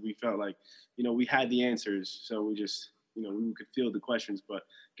fine because we felt like we had the answers, so we just we could feel the questions, but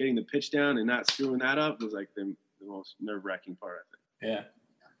getting the pitch down and not screwing that up was like the most nerve-wracking part, I think. Yeah.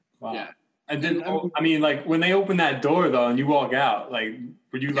 Wow. Yeah. And then, I mean, like when they open that door though, and you walk out, like,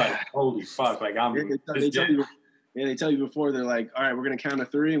 were you like, holy fuck, like Yeah, they tell you before, they're like, all right, we're going to count to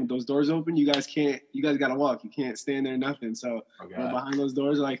 3. And with those doors open, you guys got to walk. You can't stand there, nothing. So behind those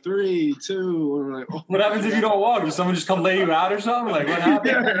doors, they're like 3, 2. And we're like, oh. What happens if you don't walk? Does someone just come lay you out or something? Like, what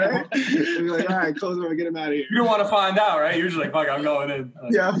happens? Yeah, right? They're like, all right, close them and get them out of here. You don't want to find out, right? You're just like, fuck, I'm going in.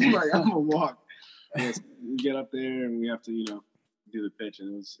 Yeah, I'm like, I'm going to walk. Yeah, so we get up there and we have to, do the pitch.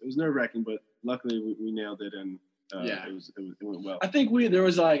 And it was nerve-wracking, but luckily we nailed it. And it went well. I think there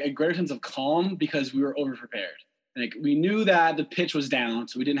was like a greater sense of calm because we were over-prepared. Like, we knew that the pitch was down,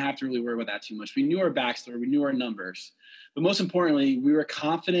 so we didn't have to really worry about that too much. We knew our backstory. We knew our numbers. But most importantly, we were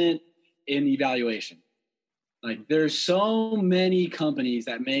confident in the evaluation. Like, there's so many companies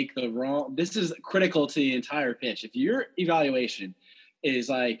that make the wrong – this is critical to the entire pitch. If your evaluation is,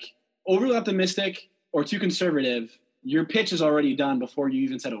 like, overly optimistic or too conservative, your pitch is already done before you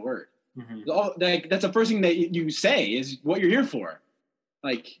even said a word. Mm-hmm. That's the first thing that you say is what you're here for.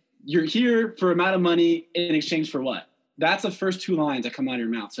 Like – you're here for amount of money in exchange for what? That's the first 2 lines that come out of your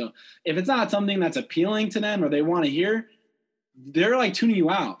mouth. So if it's not something that's appealing to them or they want to hear, they're like tuning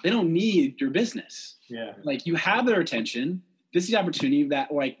you out. They don't need your business. Yeah. Like, you have their attention. This is the opportunity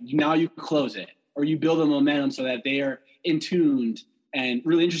that, like, now you close it or you build a momentum so that they are in tuned and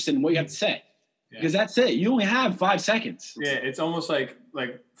really interested in what you have to say. Yeah. Because that's it. You only have 5 seconds. Yeah. It's almost like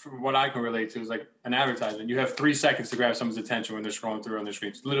from what I can relate to is like an advertisement. You have 3 seconds to grab someone's attention when they're scrolling through on their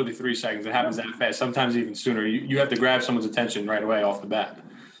screen. It's literally 3 seconds. It happens that fast, sometimes even sooner. You have to grab someone's attention right away off the bat.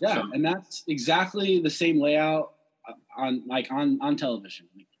 Yeah. And that's exactly the same layout on television.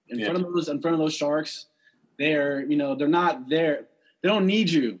 In front of those sharks, they're not there. They don't need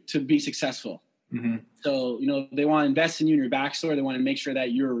you to be successful. Mm-hmm. So, they want to invest in you and your backstory. They want to make sure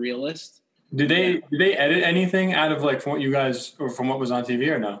that you're a realist. Did they edit anything out of like from what you guys or from what was on TV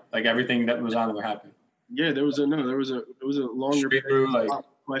or no? Like everything that was on there happened? Yeah, it was a longer through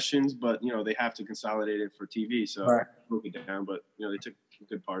questions, but they have to consolidate it for TV, so I broke it down. But they took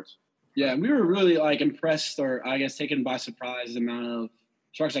good parts. Yeah, we were really like impressed, or I guess taken by surprise, the amount of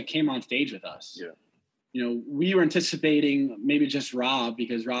sharks that came on stage with us. Yeah, we were anticipating maybe just Rob,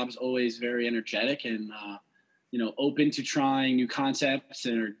 because Rob's always very energetic and open to trying new concepts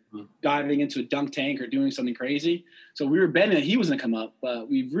or diving into a dunk tank or doing something crazy. So we were betting that he was going to come up, but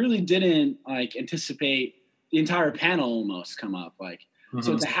we really didn't anticipate the entire panel almost come up.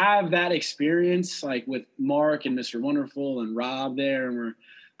 So to have that experience, with Mark and Mr. Wonderful and Rob there, and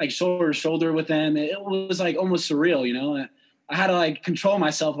we're shoulder to shoulder with them, it was almost surreal, I had to control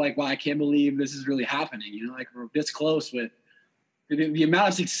myself. Wow, I can't believe this is really happening. We're this close with the amount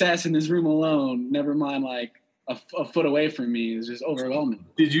of success in this room alone, never mind a foot away from me, is just overwhelming.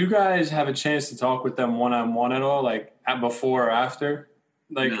 Did you guys have a chance to talk with them one-on-one at all, before or after?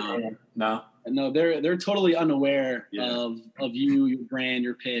 No. No, they're totally unaware of you, your brand,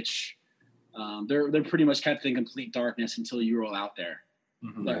 your pitch. They're pretty much kept in complete darkness until you roll out there.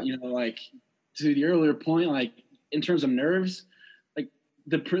 Mm-hmm. But to the earlier point, in terms of nerves,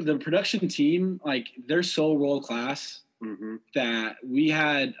 the production team, they're so world class. Mm-hmm. That we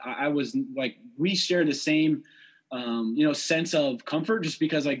shared the same, sense of comfort, just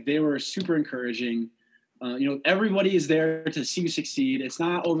because they were super encouraging. Everybody is there to see you succeed. It's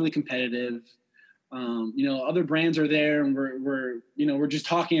not overly competitive. Other brands are there, and we're just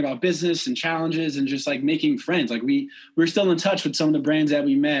talking about business and challenges and just making friends. We're still in touch with some of the brands that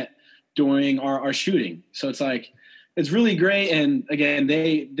we met during our shooting. So it's really great. And again,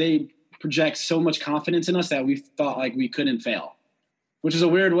 they project so much confidence in us that we thought we couldn't fail, which is a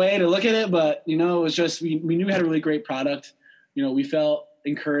weird way to look at it. But, it was just, we knew we had a really great product. We felt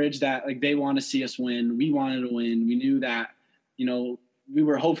encouraged that they want to see us win. We wanted to win. We knew that, we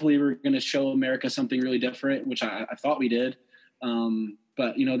were going to show America something really different, which I thought we did.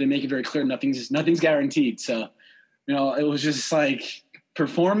 But, they make it very clear nothing's guaranteed. So, it was just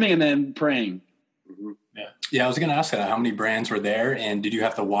performing and then praying. Mm-hmm. Yeah, I was going to ask that. How many brands were there, and did you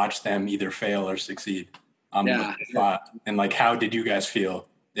have to watch them either fail or succeed on the spot? And how did you guys feel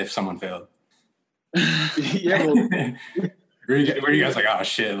if someone failed? Were you guys oh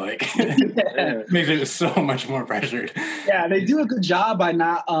shit? Makes it so much more pressured. Yeah, they do a good job by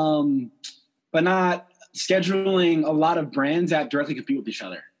not scheduling a lot of brands that directly compete with each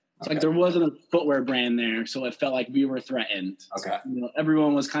other. It's there wasn't a footwear brand there, so it felt like we were threatened. Okay.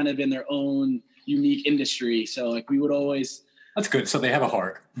 Everyone was kind of in their own unique industry, so we would always. That's good. So they have a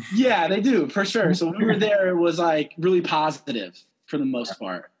heart. Yeah, they do, for sure. So when we were there, it was really positive for the most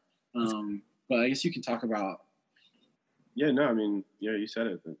part. But I guess you can talk about. Yeah, no, I mean, you said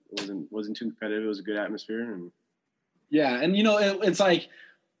it. It wasn't too competitive. It was a good atmosphere, and. Yeah, and it's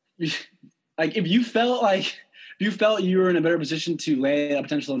if you felt you were in a better position to land a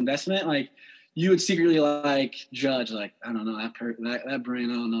potential investment, you would secretly like judge, like, I don't know, that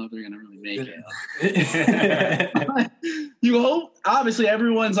brand, I don't know if they're gonna really make it. You hope, obviously,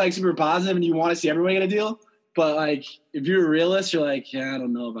 everyone's like super positive, and you want to see everybody get a deal. But like, if you're a realist, you're like, yeah, I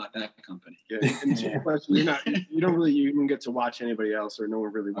don't know about that company. Yeah, and to your question, you don't even get to watch anybody else, or no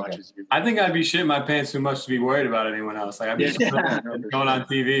one really watches you. I think I'd be shitting my pants too much to be worried about anyone else. Like, I'd be going on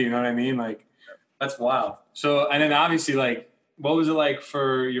TV, you know what I mean? Like, that's wild. So, and then obviously, like, what was it like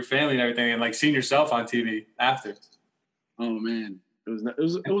for your family and everything, and like seeing yourself on TV after? Oh man,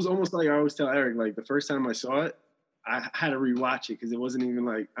 it was almost like I always tell Eric, like the first time I saw it, I had to rewatch it because it wasn't even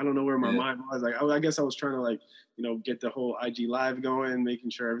like, I don't know where my mind was. Like, I guess I was trying to like, get the whole IG live going, making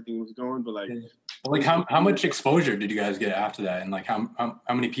sure everything was going. But like, how much exposure did you guys get after that, and like how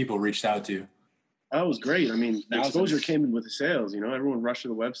many people reached out to you? That was great. I mean, the exposure came in with the sales. Everyone rushed to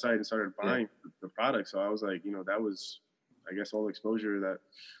the website and started buying the product. So I was like, that was, I guess, all the exposure that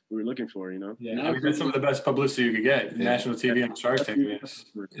we were looking for. Yeah, I mean, that's some of the best publicity you could get. National TV on Shark Tank.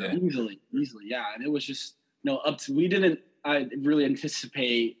 Easily, yeah. And it was just we didn't really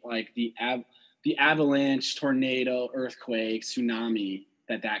anticipate like the avalanche, tornado, earthquake, tsunami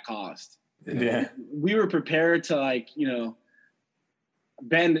that caused. Yeah, we were prepared to like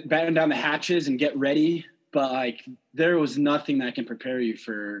batten down the hatches and get ready, but like there was nothing that can prepare you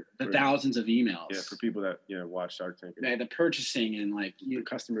for the thousands of emails. Yeah, for people that watch Shark Tank. Yeah, the purchasing and like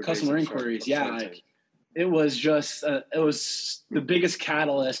customer inquiries. Like it was just it was the biggest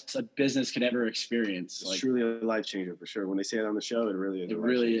catalyst a business could ever experience. It's truly a life changer for sure. When they say it on the show, it really is. It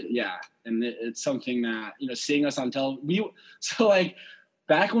really, yeah, and it's something that seeing us on television. So like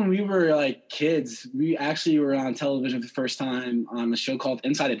back when we were like kids, we actually were on television for the first time on a show called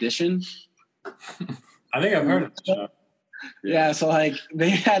Inside Edition. I think I've heard of the show. Yeah, so like they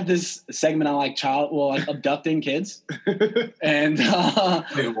had this segment on like abducting kids, and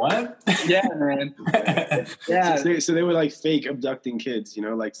wait, what? Yeah, man. Yeah, so they were like fake abducting kids,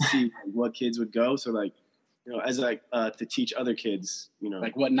 like see what kids would go. So like, as like to teach other kids,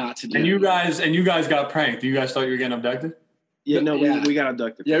 like what not to do. And you guys got pranked. You guys thought you were getting abducted? Yeah, no, we got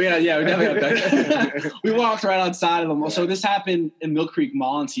abducted. Yeah, we definitely got abducted. We walked right outside of them. So this happened in Mill Creek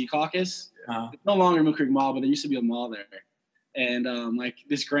Mall in Secaucus. It's no longer Mill Creek Mall, but there used to be a mall there. And like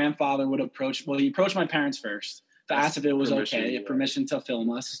this grandfather would approach. Well, he approached my parents first to ask if it was permission to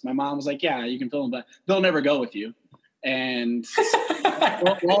film us. My mom was like, "Yeah, you can film, but they'll never go with you." And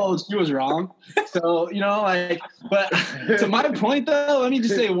well, she was wrong. So but to my point though, let me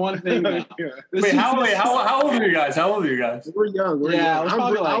just say one thing. How old are you guys? We're young.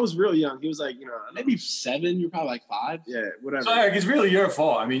 I was real young. He was like, maybe 7. You're probably like 5. Yeah, whatever. So Eric, it's really your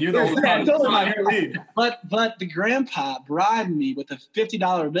fault. I mean, you're the oldest one. Totally my lead. But the grandpa bribed me with a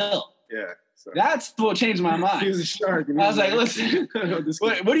 $50 bill. Yeah. So. That's what changed my mind. He was a shark. I was like, listen,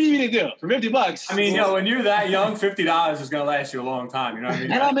 what do you need to do for $50? I mean, when you're that young, $50 is going to last you a long time. You know what I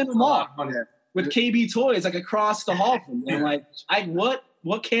mean? And I'm in the mall with KB Toys, like across the hall from me. I'm like, what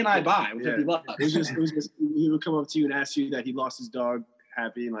can I buy with $50? It was just he would come up to you and ask you that he lost his dog,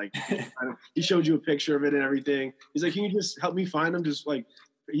 Happy, and like he showed you a picture of it and everything. He's like, can you just help me find him? Just like.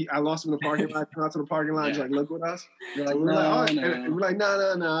 I lost him in the parking lot. Come out to the parking lot. He's like, "Look with us." You're like, we're like,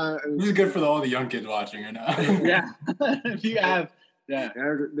 no. This is good for all the young kids watching right now. Yeah, if you have,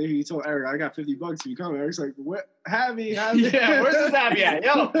 Eric, he told Eric, "I got $50 if you come." Eric's like, "What? Happy? Yeah, where's this Happy at,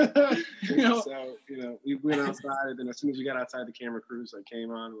 yo?" So we went outside, and then as soon as we got outside, the camera crews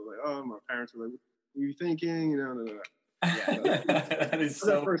came on. We were like, "Oh, my parents were like, what are you thinking?" That is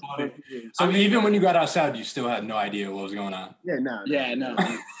so funny. So even when you got outside, you still had no idea what was going on? Yeah, no.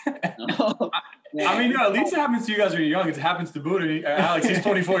 I mean, at least it happens to you guys when you're young. It happens to Buddha. Alex, he's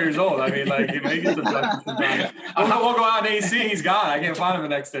 24 years old. I mean, like, he gets abducted sometimes. I won't go out and AC. He's gone. I can't find him the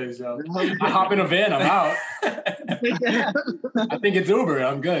next day. So I hop in a van. I'm out. I think it's Uber.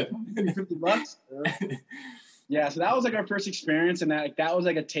 I'm good. $50. Yeah, so that was like our first experience, and that was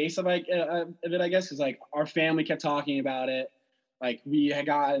like a taste of it, I guess, because like our family kept talking about it. Like we had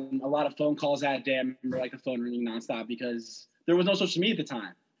gotten a lot of phone calls that day. I remember like the phone ringing nonstop because there was no social media at the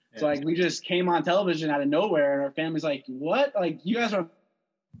time. Yeah. So like we just came on television out of nowhere, and our family's like, "What? Like you guys are."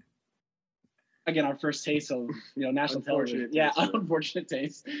 Again, our first taste of national television. Yeah, unfortunate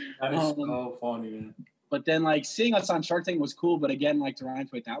taste. That is so funny. Man. But then like seeing us on Shark Tank was cool, but again, like to Ryan's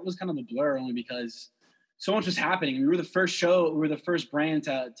point, that was kind of a blur only because so much was happening. We were the first show. We were the first brand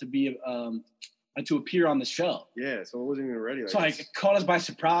to be to appear on the show. Yeah, so it wasn't even ready. So it caught us by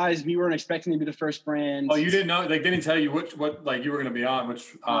surprise. We weren't expecting to be the first brand. Oh, you didn't know? Like they didn't tell you what like you were going to be on?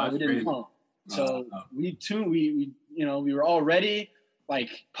 Which we didn't know. So we were all ready, like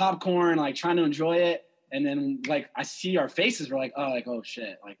popcorn, like trying to enjoy it. And then like I see our faces, we're like, oh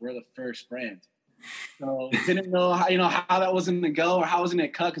shit, like we're the first brand. So didn't know how that was going to go or how it was going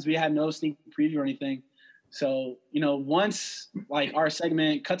to cut because we had no sneak preview or anything. So, once like our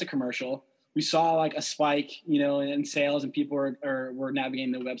segment cut to commercial, we saw like a spike, in sales, and people were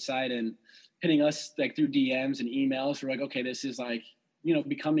navigating the website and hitting us like through DMs and emails. We're like, okay, this is like,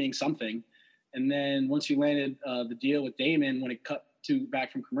 becoming something. And then once you landed the deal with Damon, when it cut to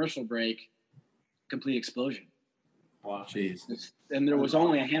back from commercial break, complete explosion. Wow. Jeez. And there was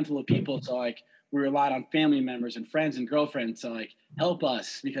only a handful of people. So like we relied on family members and friends and girlfriends to like help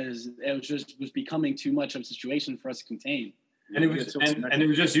us because it was becoming too much of a situation for us to contain. And it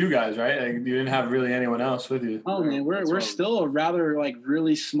was just you guys, right? Like you didn't have really anyone else with you. Oh man, we're still a rather like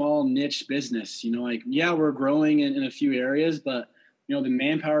really small niche business. We're growing in a few areas, but the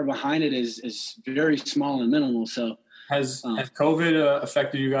manpower behind it is very small and minimal. So has COVID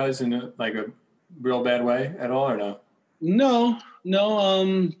affected you guys in a real bad way at all, or no?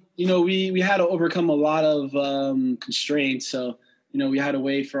 No. We had to overcome a lot of constraints. So we had to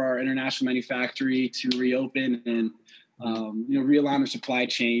wait for our international manufacturing to reopen and realign our supply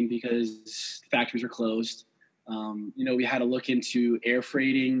chain because factories were closed. We had to look into air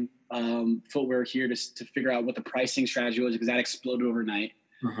freighting footwear here to figure out what the pricing strategy was because that exploded overnight.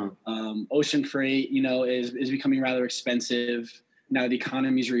 Mm-hmm. Ocean freight, is becoming rather expensive. Now the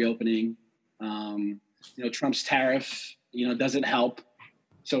economy is reopening. Trump's tariff, doesn't help.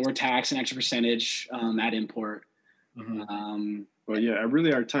 So we're taxed an extra percentage at import. Mm-hmm.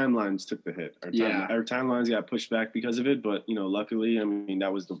 Really our timelines took the hit. Our timelines got pushed back because of it, but luckily,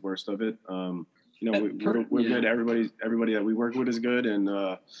 that was the worst of it. We're good. Everybody that we work with is good,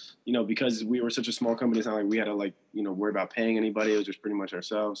 and because we were such a small company, it's not like we had to worry about paying anybody. It was just pretty much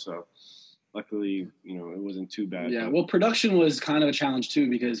ourselves. So luckily, it wasn't too bad. Yeah, well, production was kind of a challenge too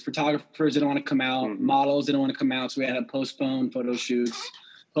because photographers didn't want to come out, mm-hmm. models didn't want to come out, so we had to postpone photo shoots,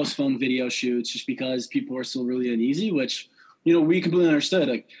 postpone video shoots, just because people were still really uneasy. Which, we completely understood.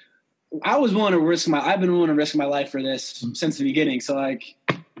 Like, I've been willing to risk my life for this since the beginning. So like,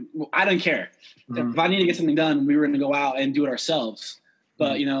 I don't care. Mm-hmm. If I need to get something done, we were going to go out and do it ourselves.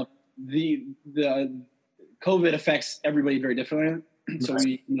 But the COVID affects everybody very differently. So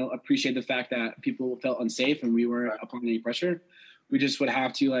we, appreciate the fact that people felt unsafe and we weren't applying any pressure. We just would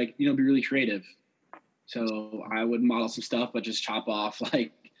have to be really creative. So I would model some stuff, but just chop off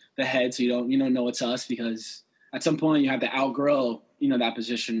like the head so you don't know it's us, because at some point you have to outgrow, that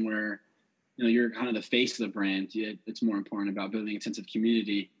position where, you're kind of the face of the brand. It's more important about building a sense of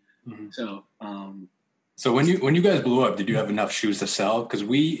community. Mm-hmm. So when you guys blew up, did you have enough shoes to sell? Because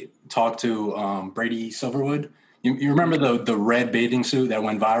we talked to Brady Silverwood. You remember the red bathing suit that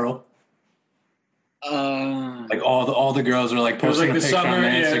went viral? All the girls were like posting it was a picture on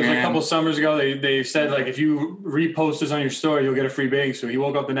their Instagram. It was a couple summers ago. They said if you repost this on your story, you'll get a free bathing suit. He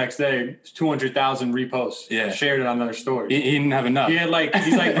woke up the next day, 200,000 reposts. Yeah, shared it on their story. He didn't have enough. He had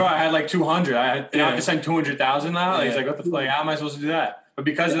he's like, bro, I had 200. I have to send 200,000 now. He's like, what the fuck? How am I supposed to do that? But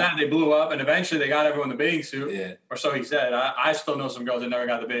because of that, they blew up, and eventually they got everyone the bathing suit. Yeah. Or so he said. I still know some girls that never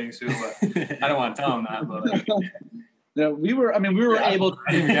got the bathing suit, but I don't want to tell them that. But we were able to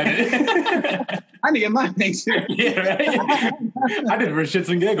get it. I need to get my bathing suit. Yeah, right. I did it for shits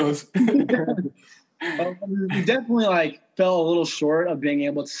and giggles. We definitely fell a little short of being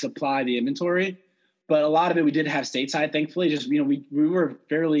able to supply the inventory, but a lot of it we did have stateside. Thankfully, just we were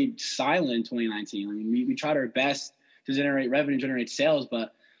fairly silent in 2019. We tried our best to generate revenue, generate sales,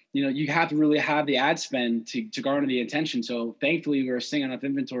 but you have to really have the ad spend to garner the attention. So thankfully, we were seeing enough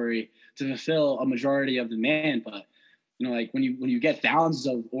inventory to fulfill a majority of demand. But when you get thousands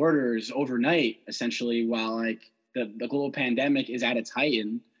of orders overnight, essentially, while the global pandemic is at its height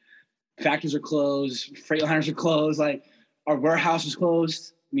and factories are closed, freight liners are closed, our warehouse was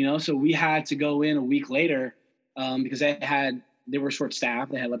closed, so we had to go in a week later because they were short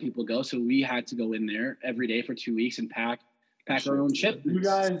staffed. They had let people go. So we had to go in there every day for 2 weeks and pack our own shipments.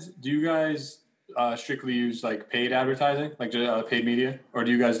 Do you guys strictly use paid advertising, paid media, or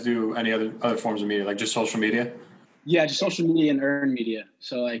do you guys do any other forms of media, just social media? Yeah, just social media and earned media.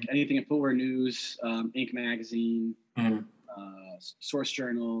 So anything in Footwear News, Inc. Magazine, mm-hmm. Source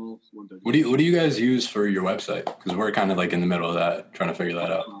Journal. What do you guys use for your website? Because we're kind of in the middle of that, trying to figure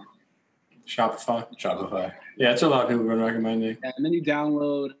that out. Shopify. Yeah, it's a lot of people have been recommending. Yeah, and then you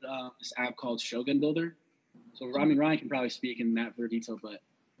download this app called Shogun Builder. So Ryan can probably speak in that for detail, but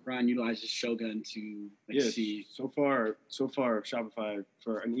Ryan utilizes Shogun to see. So far, Shopify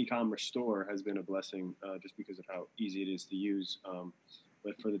for an e-commerce store has been a blessing just because of how easy it is to use.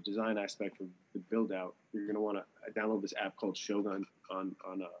 But for the design aspect of the build out, you're going to want to download this app called Shogun on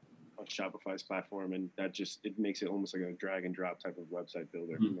Shopify's platform, and that it makes it almost like a drag and drop type of website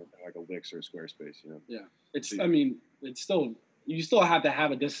builder, like a Wix or a Squarespace. Yeah, it's still you still have to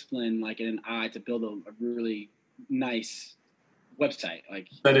have a discipline like an eye to build a really nice website, like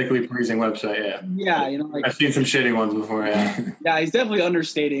aesthetically pleasing website. Yeah, like I've seen some shitty ones before. Yeah, he's definitely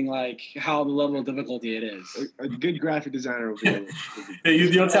understating like how the level of difficulty it is. A good graphic designer will be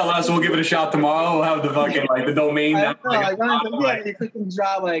You'll tell us, we'll give it a shot tomorrow. We'll have the fucking like the domain. You click and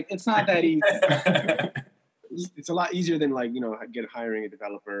drop, like it's not that easy. It's a lot easier than like hiring a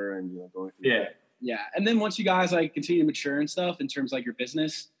developer and going through Yeah, and then once you guys like continue to mature and stuff in terms of like your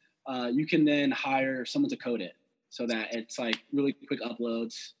business, you can then hire someone to code it so that it's like really quick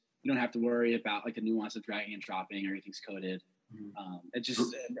uploads. You don't have to worry about like the nuance of dragging and dropping. Everything's coded. It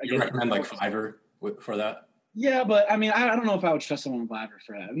just you recommend like Fiverr for that? Yeah, but I mean, I don't know if I would trust someone on Fiverr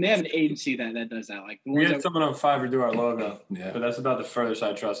for that. I mean, they have an agency that does that. Like we had someone on Fiverr do our logo, but that's about the furthest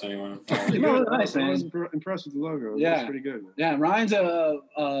I trust anyone. Nice, man. I was impressed with the logo. Yeah, it's pretty good. Man. Yeah, Ryan's a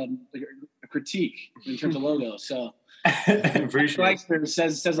critique in terms of logos, so.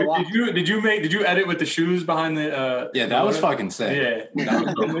 says a lot. Did you edit with the shoes behind the? Yeah, that was fucking sick. Yeah,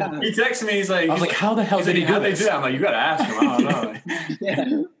 he texted me. He's like, I was like, how the hell did he do this? I'm like, you gotta ask him. I don't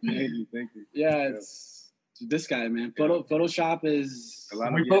know. Thank you. Yeah, it's this guy, man. Photoshop is.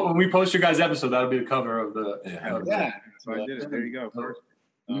 When we post your guys' episode, that'll be the cover of the. So I did it. There you go.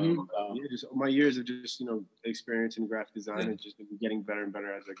 Just my years of just experience in graphic design and just been getting better and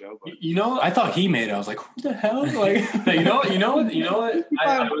better as I go. But I thought he made it. I was like, who the hell? Like, you know what? You know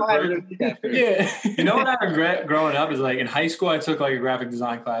what I regret growing up is like in high school I took like a graphic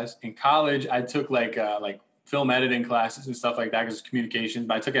design class. In college I took like film editing classes and stuff like that because communications.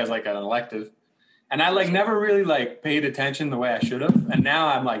 But I took it as like an elective. And I like never really like paid attention the way I should have. And now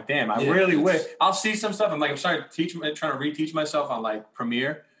I'm like, damn, I really wish. I'll see some stuff. I'm like, I'm trying to reteach myself on like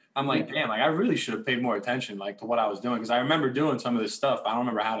Premiere. I'm like, damn, like I really should have paid more attention like to what I was doing because I remember doing some of this stuff, but I don't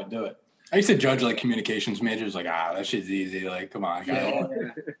remember how to do it. I used to judge like communications majors, like that shit's easy. Like, come on,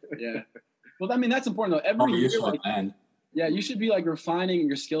 yeah. Well, I mean, that's important though. Every year, you should be like refining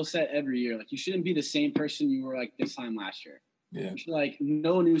your skill set every year. Like, you shouldn't be the same person you were like this time last year. Yeah, you should like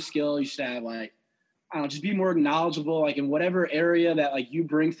know new skill. You should have like. I don't know, just be more knowledgeable, like in whatever area that like you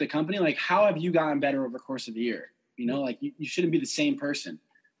bring to the company. Like, how have you gotten better over the course of the year? Like you shouldn't be the same person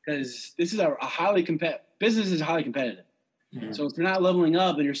because this is a highly business is highly competitive. Mm-hmm. So if you're not leveling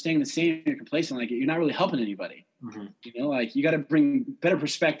up and you're staying the same, and you're complacent, like you're not really helping anybody. Mm-hmm. Like you got to bring better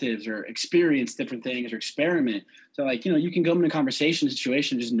perspectives or experience different things or experiment. So like, you can go in a conversation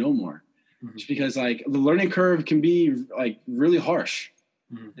situation, and just know more just because like the learning curve can be like really harsh.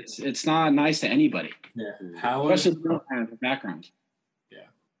 It's not nice to anybody. Yeah. Especially if you don't have a background.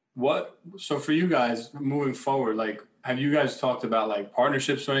 Yeah. So for you guys moving forward, like, have you guys talked about like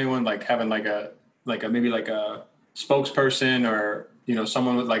partnerships with anyone, like having like a maybe like a spokesperson or,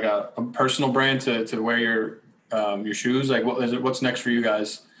 someone with like a personal brand to wear your shoes? Like what's next for you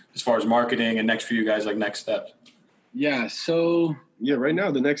guys as far as marketing and next for you guys, like next steps? Yeah. So right now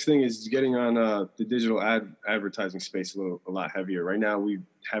the next thing is getting on the digital advertising space a lot heavier. Right now we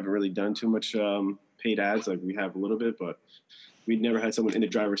haven't really done too much paid ads. Like we have a little bit, but we never had someone in the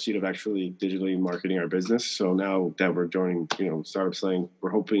driver's seat of actually digitally marketing our business. So now that we're joining, Startup Slang, we're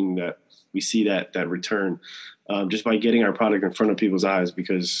hoping that we see that return just by getting our product in front of people's eyes,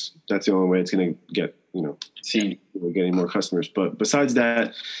 because that's the only way it's going to get, seen. We're getting more customers. But besides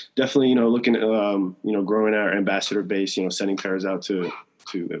that, definitely, looking at, growing our ambassador base, sending pairs out to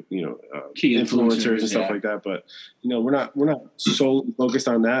key influencers and stuff like that. But, we're not solely focused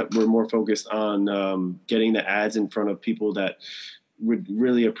on that. We're more focused on getting the ads in front of people that would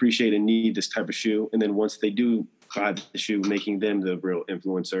really appreciate and need this type of shoe. And then once they do buy the shoe, making them the real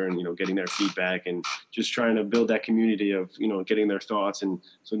influencer and, getting their feedback and just trying to build that community of, getting their thoughts. And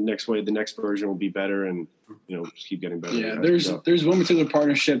so the next version will be better and, just keep getting better. Yeah, there's one particular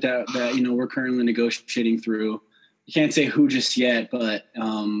partnership that we're currently negotiating through. You can't say who just yet, but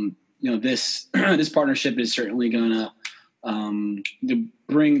this partnership is certainly gonna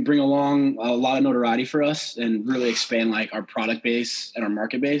bring along a lot of notoriety for us and really expand like our product base and our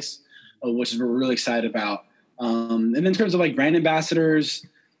market base, which is what we're really excited about. And in terms of like brand ambassadors,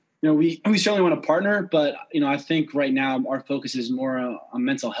 we certainly want to partner, but I think right now our focus is more on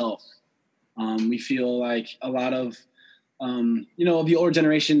mental health. We feel like a lot of the older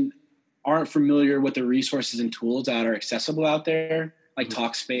generation aren't familiar with the resources and tools that are accessible out there, like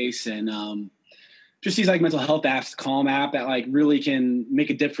Talkspace and just these like mental health apps, Calm app that like really can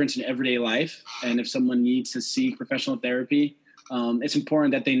make a difference in everyday life. And if someone needs to seek professional therapy, it's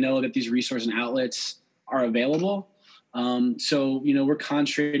important that they know that these resources and outlets are available. So, you know, we're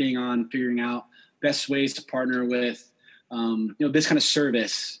concentrating on figuring out best ways to partner with, you know, this kind of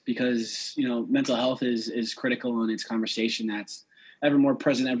service, because, you know, mental health is critical, and it's a conversation that's ever more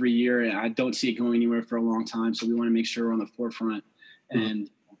present every year. And I don't see it going anywhere for a long time. So we want to make sure we're on the forefront and,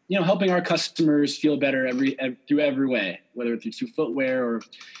 you know, helping our customers feel better through every way, whether it's through footwear or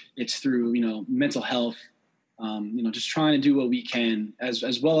it's through, you know, mental health. You know, just trying to do what we can,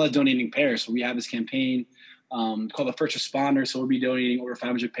 as well as donating pairs. So we have this campaign called the First Responders. So we'll be donating over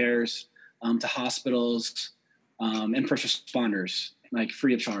 500 pairs to hospitals and first responders, like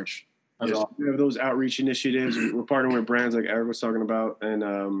free of charge. Yes, we have those outreach initiatives. We're partnering with brands like Eric was talking about, and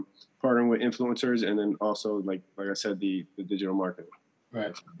partnering with influencers, and then also, like I said, the digital marketing.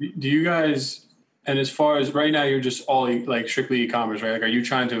 Right. Do you guys, and as far as right now, you're just all like strictly e-commerce, right? Like, are you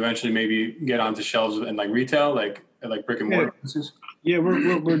trying to eventually maybe get onto shelves and like retail, like brick and mortar businesses? Yeah,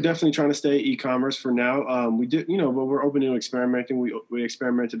 we're definitely trying to stay e-commerce for now. We did, you know, but we're open to experimenting. We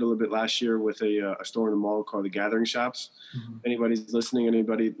experimented a little bit last year with a store in the mall called the Gathering Shops. Mm-hmm. Anybody's listening,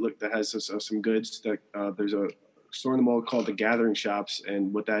 anybody that has some goods, that there's a store in the mall called the Gathering Shops,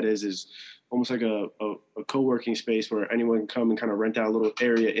 and what that is almost like a co-working space where anyone can come and kind of rent out a little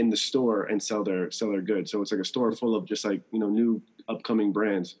area in the store and sell their goods. So it's like a store full of just like, you know, new upcoming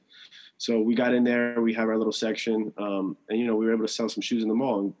brands. So we got in there, we have our little section, and, you know, we were able to sell some shoes in the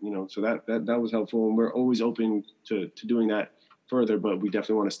mall, and, you know, so that was helpful. And we're always open to doing that further, but we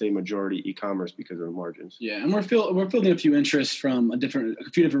definitely want to stay majority e-commerce because of the margins. Yeah, and we're fielding a few interests from a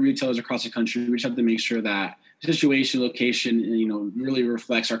few different retailers across the country. We just have to make sure that situation, location, you know, really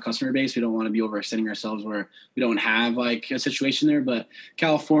reflects our customer base. We don't want to be overextending ourselves where we don't have like a situation there. But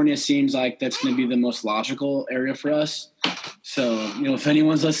California seems like that's going to be the most logical area for us. So, you know, if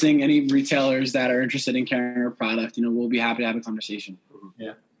anyone's listening, any retailers that are interested in carrying our product, you know, we'll be happy to have a conversation.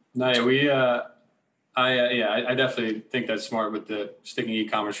 Yeah. No, yeah, I definitely think that's smart with the sticking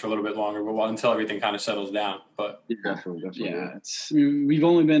e-commerce for a little bit longer, but until everything kind of settles down. But definitely. Yeah, we've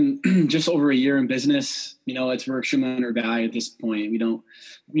only been just over a year in business. You know, we're extremely undervalued at this point. We don't,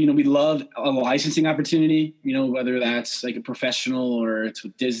 you know, we love a licensing opportunity, you know, whether that's like a professional or it's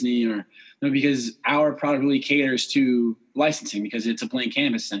with Disney or, you know, because our product really caters to licensing because it's a blank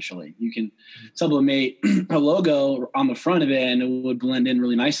canvas essentially. You can sublimate a logo on the front of it and it would blend in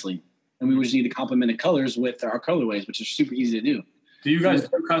really nicely. And we just need to complement the colors with our colorways, which is super easy to do. Do you guys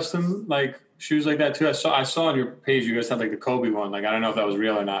do custom like shoes like that too? I saw on your page you guys had like the Kobe one. Like I don't know if that was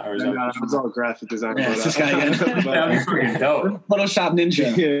real or not. Or is that it's all graphic design. Yeah, it's this guy again. That'd be freaking dope. Photoshop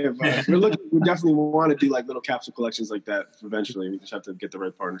Ninja. Yeah, but we definitely want to do like little capsule collections like that eventually. We just have to get the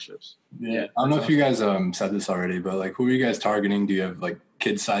right partnerships. Yeah, I don't know if you guys said this already, but like who are you guys targeting? Do you have like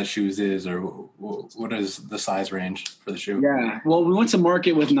kid size shoes or what is the size range for the shoe? Yeah, well, we went to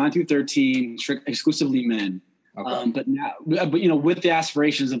market with 9 through 13, exclusively men. Okay. But you know, with the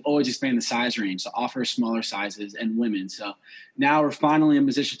aspirations of always expanding the size range to offer smaller sizes and women. So now we're finally in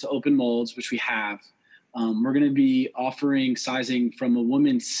position to open molds, which we have. We're going to be offering sizing from a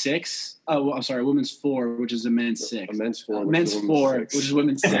women's 6. Oh, I'm sorry, a women's 4, which is a men's 6. A men's 4. Men's 4, which is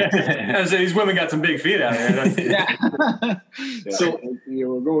women's 6. So these women got some big feet out here. Yeah. So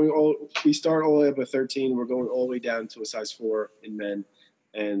you know, we start all the way up at 13. We're going all the way down to a size 4 in men.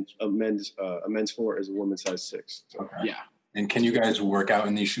 And a men's 4 is a women's size 6. So. Okay. Yeah. And can you guys work out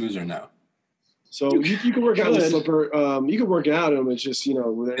in these shoes or no? So you can work out in the slipper. You can work out in them. It's just, you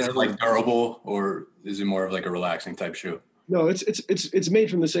know, is it like durable or is it more of like a relaxing type shoe? No, it's made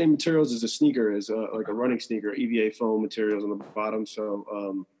from the same materials as a sneaker, as like a running sneaker, EVA foam materials on the bottom.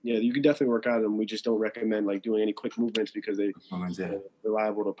 So yeah, you can definitely work out in them. We just don't recommend like doing any quick movements because they're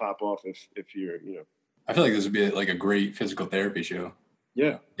liable to pop off if you're, you know. I feel like this would be like a great physical therapy shoe.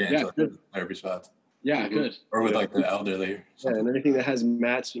 Yeah. Good. Therapy spots. Yeah, good. Or with like the elderly. Yeah, and anything that has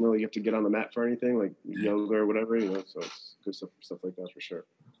mats, you know, you have to get on the mat for anything, like yoga or whatever, you know, so it's good stuff like that for sure.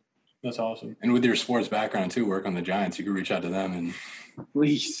 That's awesome. And with your sports background too, work on the Giants, you could reach out to them and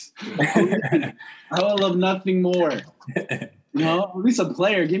please. I would love nothing more. You know, at least a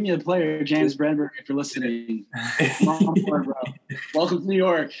player. Give me a player, James Brenberg, if you're listening. Come on board, bro. Welcome to New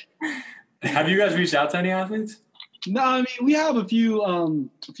York. Have you guys reached out to any athletes? No, I mean, we have a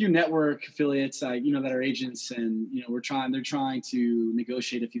few network affiliates, you know, that are agents, and you know, they're trying to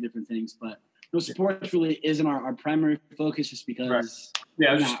negotiate a few different things, but you know, sports really isn't our primary focus, just because right.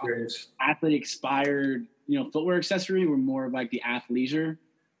 Yeah, I'm just curious. Athlete expired, you know, footwear accessory. We're more of like the athleisure.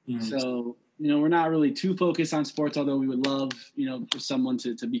 Mm-hmm. So, you know, we're not really too focused on sports, although we would love, you know, for someone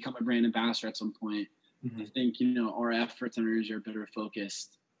to become a brand ambassador at some point. Mm-hmm. I think, you know, our efforts and energy are better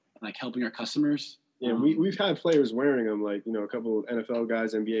focused, like helping our customers. Yeah, we've had players wearing them, like, you know, a couple of NFL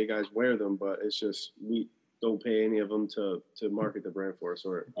guys, NBA guys wear them, but it's just don't pay any of them to market the brand for us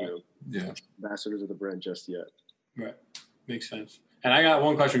or ambassadors of the brand just yet. Right, makes sense. And I got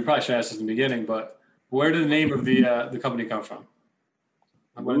one question. We probably should ask this in the beginning, but where did the name of the company come from?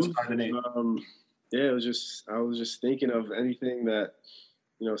 What inspired the name? I was just thinking of anything that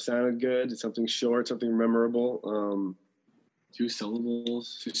sounded good, something short, something memorable. 2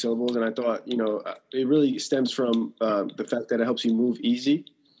 syllables. 2 syllables, and I thought it really stems from the fact that it helps you move easy.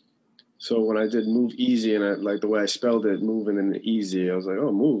 So when I did move easy, and I like the way I spelled it, moving and easy, I was like,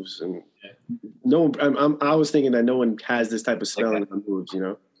 oh, moves. And I was thinking that no one has this type of spelling on moves,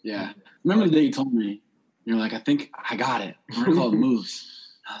 Yeah. Remember the day you told me, you're like, I think I got it. We're going to call it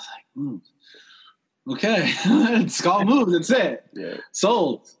moves. I was like, moves. Okay. It's called moves. That's it. Yeah.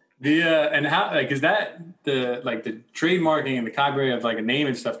 Sold. And how, like, is that the trademarking and the copyright of like a name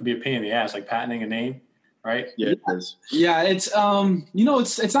and stuff can be a pain in the ass, like patenting a name, right? Yeah, it is. Yeah, it's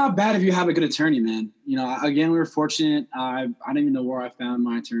it's not bad if you have a good attorney, man. Again, we were fortunate. I don't even know where I found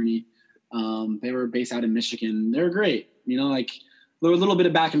my attorney. They were based out in Michigan. They were great. There were a little bit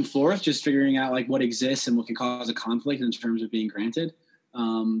of back and forth, just figuring out like what exists and what can cause a conflict in terms of being granted.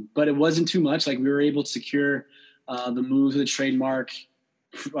 But it wasn't too much. Like we were able to secure the move to the trademark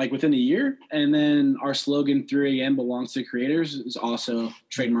like within a year, and then our slogan 3 a.m. belongs to creators is also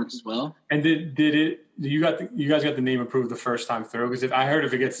trademarked as well. And you guys got the name approved the first time through? Because if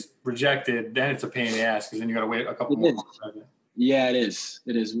it gets rejected, then it's a pain in the ass because then you got to wait a couple more months. Yeah, it is.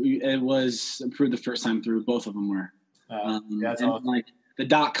 It was approved the first time through. Both of them were. That's awesome. Like the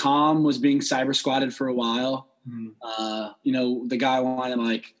 .com was being cyber squatted for a while. The guy wanted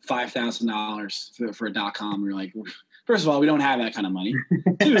like $5,000 for a .com. We were like, first of all, we don't have that kind of money.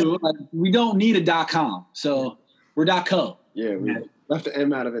 2, like, we don't need a .com, so we're .co. Yeah, we left the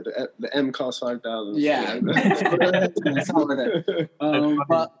M out of it. The M costs $5,000. Yeah, that's not worth it.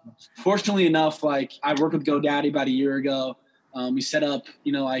 But fortunately enough, like I worked with GoDaddy about a year ago. We set up,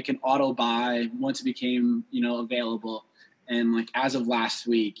 like an auto buy once it became, available, and like as of last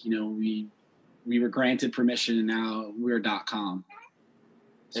week, we were granted permission, and now we're .com.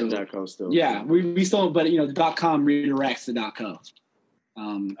 So .co still. Yeah, we still, but the .com redirects to .co.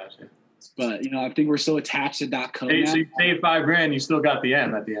 Gotcha. But I think we're so attached to .co. Hey, so you saved $5,000, you still got the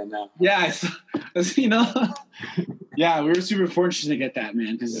M at the end now. Yeah, yeah, we were super fortunate to get that,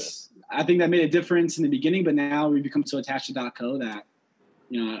 man, because I think that made a difference in the beginning. But now we've become so attached to .co that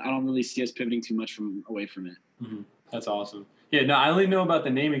I don't really see us pivoting too much away from it. Mm-hmm. That's awesome. Yeah, no, I only know about the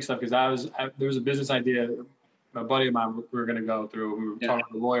naming stuff because there was a business idea. A buddy of mine we were going to go through. We were talking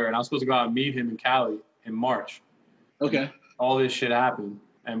to the lawyer, and I was supposed to go out and meet him in Cali in March. Okay. All this shit happened,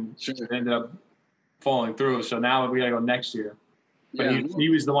 and it ended up falling through. So now we got to go next year. But he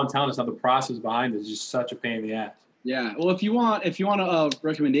was the one telling us how the process behind it is just such a pain in the ass. Yeah. Well, if you want a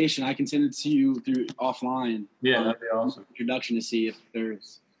recommendation, I can send it to you through offline. Yeah, that'd be awesome. Introduction to see if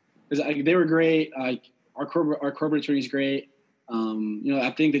because they were great. Like our corporate attorney is great.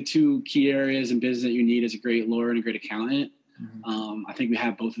 I think the 2 key areas in business that you need is a great lawyer and a great accountant. Mm-hmm. I think we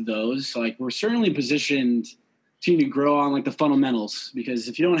have both of those. So like we're certainly positioned to grow on like the fundamentals, because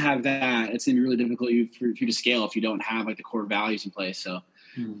if you don't have that, it's going to be really difficult for you to scale if you don't have like the core values in place. So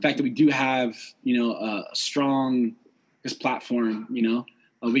the fact that we do have, a strong platform, we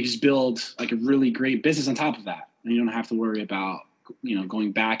can just build like a really great business on top of that. And you don't have to worry about,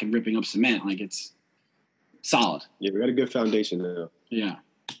 going back and ripping up cement. Like it's solid. Yeah, we got a good foundation now. Yeah.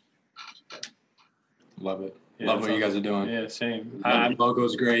 Love it. Yeah, love what you guys are doing. Yeah, same.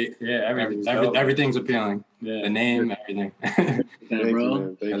 Logo's great. Yeah, everything's appealing. Yeah. The name, everything. Thank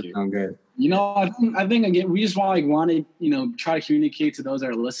you. Thank you. I'm good. I think again, we just want to try to communicate to those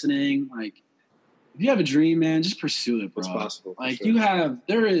that are listening. Like, if you have a dream, man, just pursue it, bro. It's possible. Like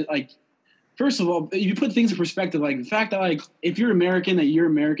there is like, first of all, if you put things in perspective, like the fact that like if you're American, that you're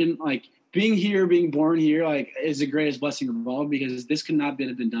American, like being here, being born here, like is the greatest blessing of all, because this could not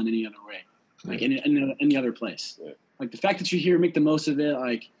have been done any other way, like in any other place. Yeah. Like the fact that you're here, make the most of it.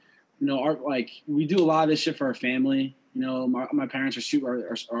 Like, we do a lot of this shit for our family. My parents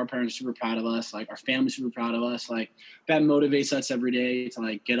our parents are super proud of us. Like our family's super proud of us. Like that motivates us every day to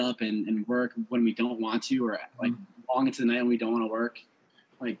like get up and work when we don't want to, or like long into the night when we don't want to work.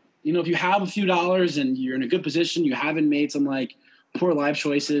 Like, if you have a few dollars and you're in a good position, you haven't made some like poor life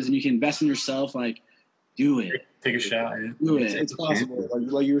choices, and you can invest in yourself, like do it. Take a shot. Yeah. Do it. It's possible.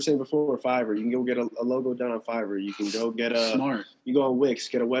 Like you were saying before, Fiverr. You can go get a logo done on Fiverr. You can go get Smart. You go on Wix,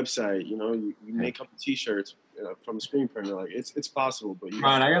 get a website. You make up T-shirts from a screen printer. Like it's possible. But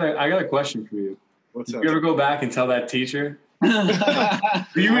Ron, I got a question for you. What's up? You ever go back and tell that teacher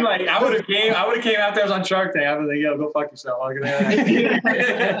You mean like I would have came after I was on Shark Tank. I was like, yo, go fuck yourself.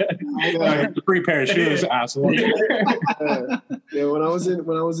 Free pair of shoes, asshole. Yeah, when I was in,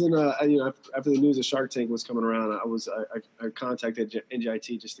 after the news of Shark Tank was coming around, I contacted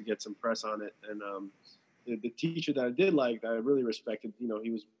NJIT just to get some press on it, and the teacher that I did like, that I really respected,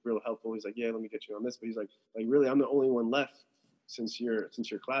 he was real helpful. He's like, yeah, let me get you on this, but he's like really, I'm the only one left since your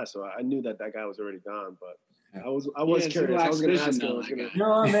class, so I knew that guy was already gone, but. I was curious. I was going to ask him.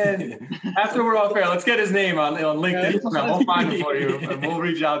 No, man. After we're off air, let's get his name on LinkedIn. We'll find him for you, and we'll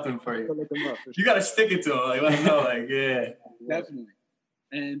reach out to him for you. You got to stick it to him. Like, let him know. Like, yeah, definitely.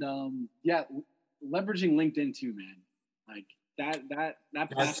 And leveraging LinkedIn too, man. Like that.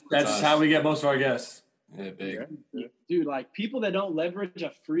 That's how we get most of our guests. Yeah, big. Dude, like people that don't leverage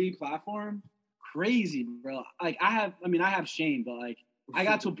a free platform, crazy, bro. Like I have Shane, but like. I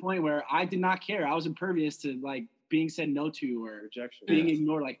got to a point where I did not care. I was impervious to like being said no to or rejection, being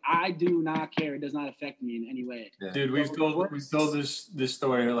ignored. Like I do not care. It does not affect me in any way. Yeah. Dude, we've told this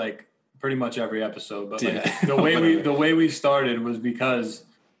story like pretty much every episode. But like the way we started was because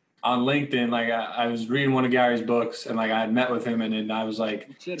on LinkedIn, like I was reading one of Gary's books and like I had met with him and then I was like,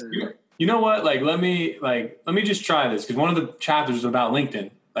 you know what? Like let me just try this because one of the chapters was about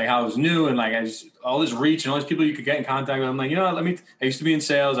LinkedIn. Like how it was new and like all this reach and all these people you could get in contact with. I'm like, I used to be in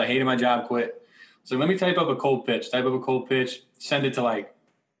sales. I hated my job, quit. So let me type up a cold pitch, send it to like,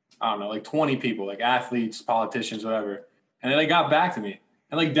 I don't know, like 20 people, like athletes, politicians, whatever. And then they got back to me.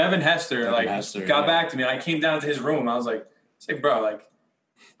 And like Devin Hester got back to me. And I came down to his room. I was like, say, bro, like,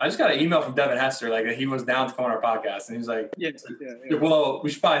 I just got an email from Devin Hester, like that he was down to come on our podcast. And he was like, well, we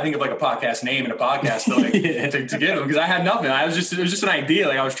should probably think of like a podcast name and a podcast to give him because I had nothing. It was just an idea,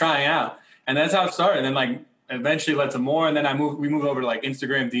 like I was trying out. And that's how it started. And then like eventually led to more. And then we moved over to like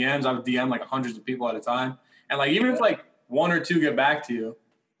Instagram DMs. I would DM like hundreds of people at a time. And like even if like one or two get back to you,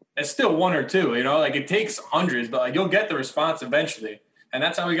 it's still one or two, like it takes hundreds, but like you'll get the response eventually. And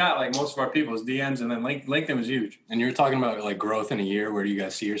that's how we got like most of our people's DMs, and then LinkedIn was huge. And you're talking about like growth in a year. Where do you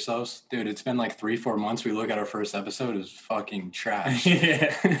guys see yourselves, dude? It's been like 3-4 months. We look at our first episode, it's fucking trash.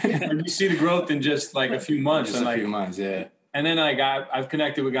 Yeah, and you see the growth in just like a few months. Just a few months, yeah. And then like I've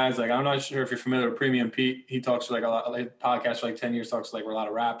connected with guys like I'm not sure if you're familiar with Premium Pete. He talks to like a lot like podcasts for like 10 years. Talks to like a lot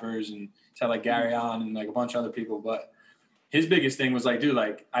of rappers and he's had like Gary on and like a bunch of other people. But his biggest thing was like, dude,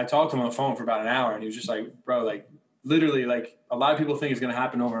 like I talked to him on the phone for about an hour, and he was just like, bro, like. Literally, like a lot of people think it's going to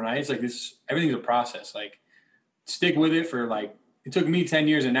happen overnight. It's like everything's a process. Like stick with it for like, it took me 10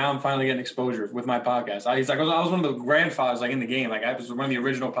 years and now I'm finally getting exposure with my podcast. He's like, I was one of the grandfathers like in the game. Like I was one of the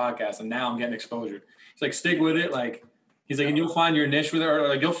original podcasts and now I'm getting exposure. He's like, stick with it. Like, he's like, and you'll find your niche with it or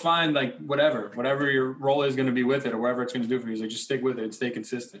like, you'll find like whatever your role is going to be with it or whatever it's going to do for you. He's like, just stick with it and stay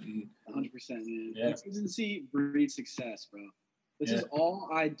consistent. And, 100%, man. Yeah. Consistency breeds success, bro. This is all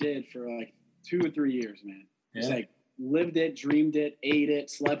I did for like 2 or 3 years, man. Just like lived it, dreamed it, ate it,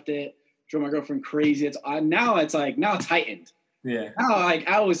 slept it, drove my girlfriend crazy. Now it's heightened. Yeah. Now like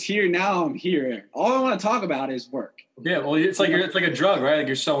I was here, now I'm here. All I want to talk about is work. Yeah, well, it's like a drug, right? Like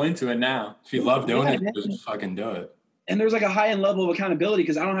you're so into it now. If you love doing it, just fucking do it. And there's like a high-end level of accountability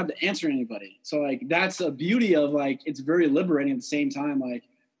because I don't have to answer anybody. So like that's the beauty of like it's very liberating at the same time. Like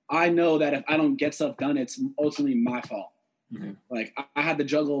I know that if I don't get stuff done, it's ultimately my fault. Mm-hmm. Like I had to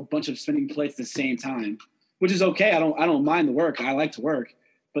juggle a bunch of spinning plates at the same time. Which is okay. I don't mind the work. I like to work.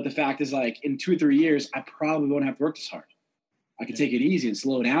 But the fact is, like, in 2 or 3 years, I probably won't have to work this hard. I could take it easy and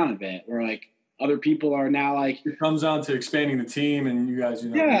slow down a bit. Where, like, other people are now, like... It comes down to expanding the team and you guys,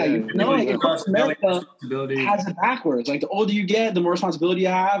 America has it backwards. Like, the older you get, the more responsibility you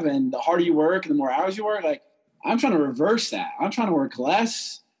have and the harder you work and the more hours you work. Like, I'm trying to reverse that. I'm trying to work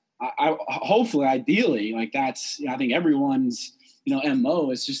less. I hopefully, ideally, like, that's, I think everyone's,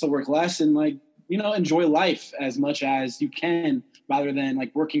 MO is just to work less and, like, enjoy life as much as you can rather than like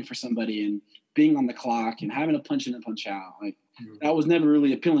working for somebody and being on the clock and having to punch in and punch out. Like that was never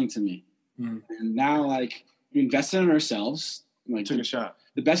really appealing to me. And now like we invested in ourselves. Like took a shot.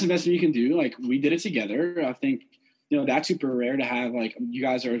 The best investment you can do. Like we did it together. I think, that's super rare to have like you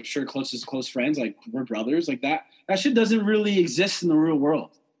guys are sure close friends. Like we're brothers like that. That shit doesn't really exist in the real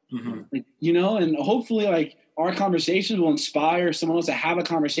world. Mm-hmm. Like, and hopefully like, our conversations will inspire someone else to have a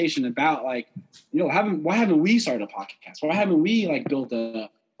conversation about like, why haven't we started a podcast? Why haven't we like built a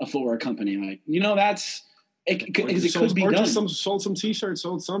footwear company? Like, It could be done. Sold some T-shirts,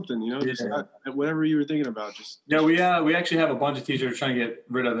 sold something, just whatever you were thinking about. We actually have a bunch of T-shirts trying to get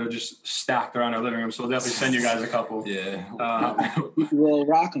rid of. They're just stacked around our living room, so we'll definitely send you guys a couple. We'll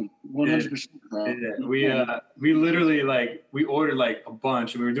rock them 100%. Bro. We literally we ordered a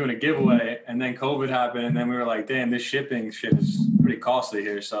bunch, and we were doing a giveaway, and then COVID happened, and then we were like, damn, this shipping shit is pretty costly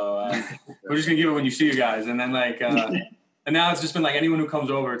here, so we're just gonna give it when you see you guys, and then And now it's just been anyone who comes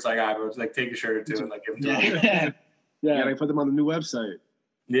over, it's all right, bro, just take a shirt or two and give them to them. Yeah, they put them on the new website.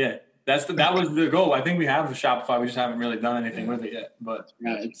 Yeah, that was the goal. I think we have the Shopify. We just haven't really done anything with it yet. But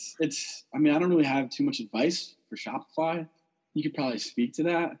yeah, it's. I mean, I don't really have too much advice for Shopify. You could probably speak to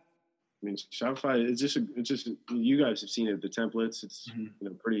that. I mean, Shopify, it's just you guys have seen it. The templates, it's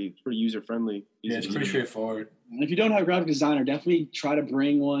pretty user friendly. Yeah, it's pretty straightforward. And if you don't have a graphic designer, definitely try to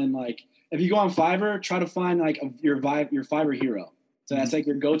bring one. If you go on Fiverr, try to find your Fiverr hero. So that's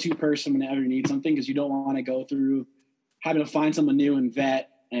your go-to person whenever you need something, because you don't want to go through having to find someone new and vet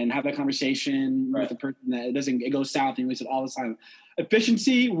and have that conversation with a person that it goes south and you waste it all the time.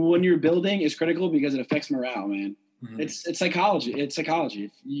 Efficiency when you're building is critical because it affects morale, man. Mm-hmm. It's psychology. It's psychology.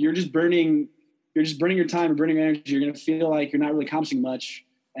 If you're just burning your time and burning your energy, you're going to feel like you're not really accomplishing much,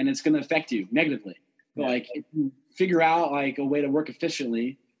 and it's going to affect you negatively. Yeah. If you figure out a way to work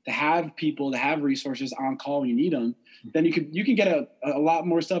efficiently, to have people, to have resources on call when you need them, then you can get a lot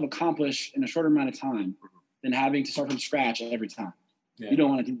more stuff accomplished in a shorter amount of time than having to start from scratch every time. Yeah. You don't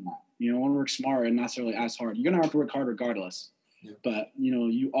want to do that. You want to work smart and not necessarily as hard. You're going to have to work hard regardless. Yeah. But,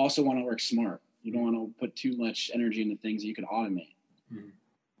 you also want to work smart. You don't want to put too much energy into things that you can automate. Mm-hmm.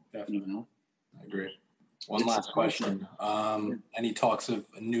 Definitely. I agree. One last question. Any talks of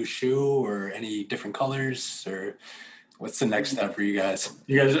a new shoe or any different colors, or what's the next step for you guys?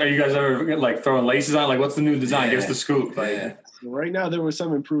 Are you guys ever throwing laces on? What's the new design? Give us the scoop. Right now, there were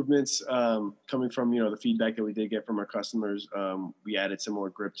some improvements coming from the feedback that we did get from our customers. We added some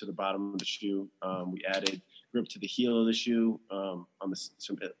more grip to the bottom of the shoe. We added grip to the heel of the shoe on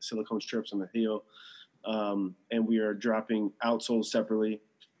some silicone strips on the heel, and we are dropping outsoles separately.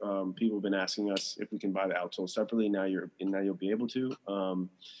 People have been asking us if we can buy the outsole separately. Now you'll be able to.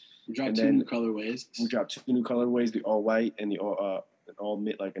 We dropped two new colorways. We dropped two new colorways: the all white and the all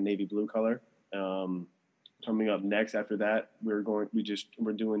a navy blue color. Coming up next after that, we're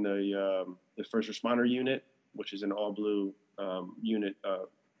doing the first responder unit, which is an all blue unit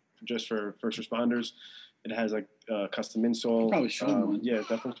just for first responders. It has custom insole. Probably show one. Yeah,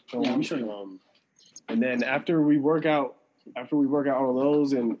 definitely. Yeah, I'm sure. And then after we work out all of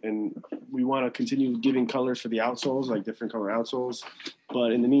those, and we want to continue giving colors for the outsoles, different color outsoles.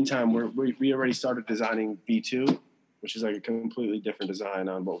 But in the meantime, we already started designing V2, which is a completely different design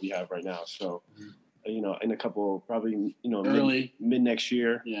on what we have right now. So, in a couple, probably, early mid next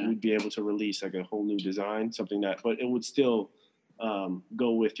year, we'd be able to release a whole new design, something but it would still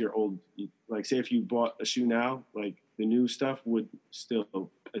go with your old, say if you bought a shoe now, the new stuff would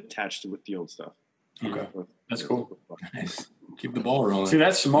still attach with the old stuff. Okay. That's cool. Nice. Keep the ball rolling. See,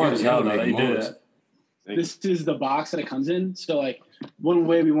 that's smart as hell, though, that you did that. This is the box that it comes in. So, one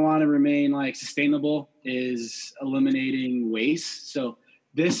way we want to remain, sustainable is eliminating waste. So,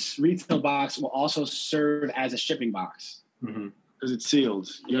 this retail box will also serve as a shipping box. Mm-hmm. Because it's sealed.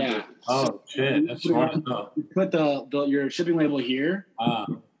 Yeah. Oh, shit. That's smart enough. You put your shipping label here.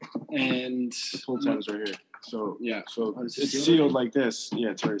 And the pull tab is right here. So, yeah. So, it's sealed like this.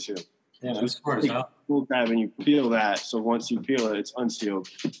 Yeah, it's very sealed. Yeah, that's smart as hell. Pull tab and you peel that. So once you peel it, it's unsealed.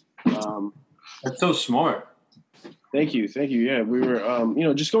 That's so smart. Thank you. Yeah, we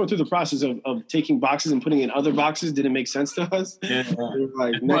were, just going through the process of taking boxes and putting in other boxes didn't make sense to us. Yeah.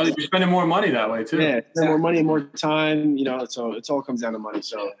 You're spending more money that way too. Yeah, more money and more time. So it all comes down to money.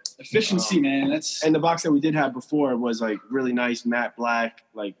 So efficiency, man. And the box that we did have before was really nice matte black.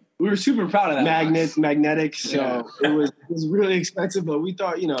 We were super proud of that. Magnetic. So it was really expensive, but we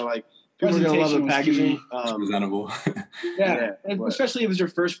thought, people are gonna love the packaging. Presentable. Yeah, especially if it was your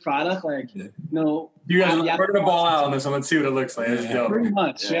first product. You guys are gonna ball out on this one. Let's see what it looks like. Pretty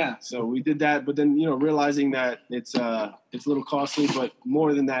much, yeah. So we did that, but then realizing that it's a little costly, but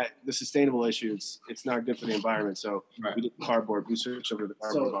more than that, the sustainable issue. It's not good for the environment. So we did cardboard. We switched over to the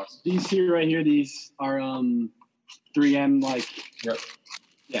cardboard box. These are 3M. Yep.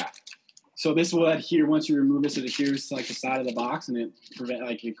 Yeah. So this will adhere once you remove this. It adheres to the side of the box, and it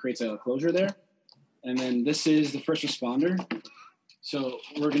creates a closure there. And then this is the first responder. So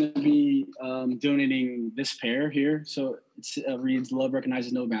we're going to be donating this pair here. So it reads "Love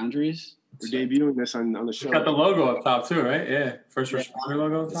recognizes no boundaries." We're debuting this on the show. It's got the logo up top too, right? Yeah, first responder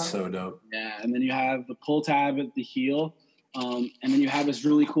logo up top. It's so dope. Yeah, and then you have the pull tab at the heel. And then you have this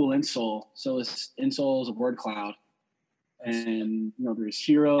really cool insole. So this insole is a word cloud. And, there's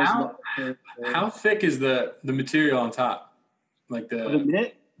heroes. How thick is the material on top? Like the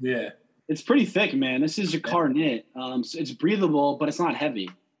knit? Yeah. It's pretty thick, man. This is Jacquard knit. So it's breathable, but it's not heavy.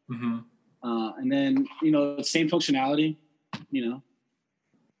 Mm-hmm. And then, same functionality,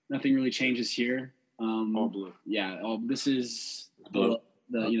 nothing really changes here. All blue. Yeah. This is Blue.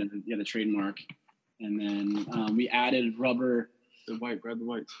 the trademark. And then we added rubber. The white, grab the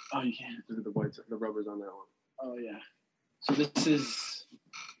whites. Oh, you can't. Look at the whites. The rubber's on that one. Oh, yeah. So this is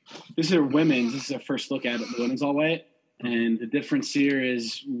women's. This is our first look at it. The women's all white. And the difference here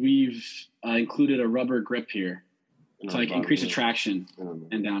is we've included a rubber grip here to increase the traction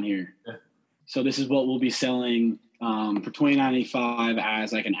and down here. Yeah. So this is what we'll be selling for $29.95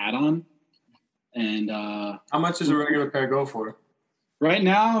 as like an add-on. And how much does a regular pair go for? Right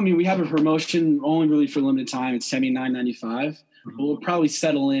now, we have a promotion only really for a limited time. It's $79.95. But we'll probably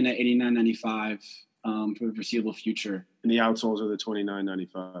settle in at $89.95 for the foreseeable future. And the outsoles are the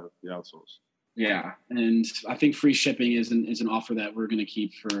 $29.95. The outsoles. Yeah, and I think free shipping is an offer that we're going to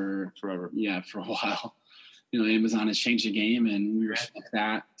keep for forever. Yeah, for a while. Amazon has changed the game, and we respect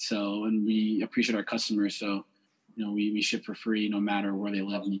that. So, and we appreciate our customers. So, we ship for free no matter where they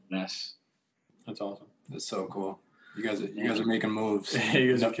live in the U.S. That's awesome. That's so cool. You guys are making moves.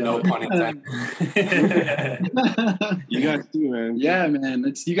 You guys are no pun intended. You guys too, man. Yeah,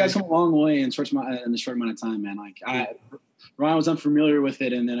 man. You guys come a long way in the short amount of time, man. Like Ryan was unfamiliar with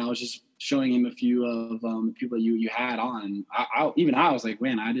it, and then I was just showing him a few of the people that you had on. I was like,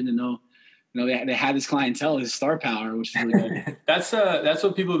 man, I didn't know. They had this clientele, this star power, which is really cool. That's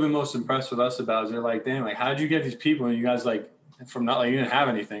what people have been most impressed with us about. Is they're like, damn, like, how did you get these people? And you guys from not you didn't have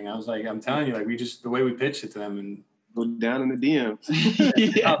anything. I was like, I'm telling you, we just the way we pitched it to them and go down in the DMs.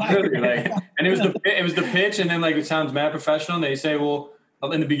 Yeah. Really, and it was the pitch, and then it sounds mad professional. And they say, well,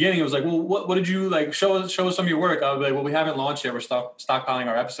 in the beginning, it was like, well, what did you show us some of your work? I was like, well, we haven't launched yet. We're stockpiling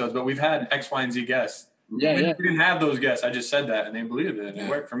our episodes, but we've had X, Y, and Z guests. Yeah, we didn't have those guests. I just said that, and they believed it, and it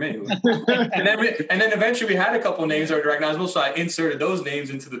worked for me. and then eventually we had a couple names that were recognizable, so I inserted those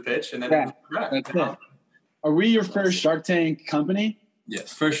names into the pitch, and then it was that's it. Are we your first Shark Tank company?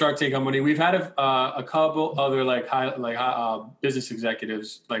 Yes, first Shark Tank company. We've had a couple other high business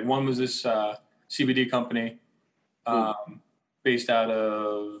executives. Like one was this CBD company based out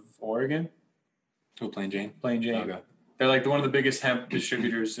of Oregon. Oh, Plain Jane. Plain Jane. Okay. They're one of the biggest hemp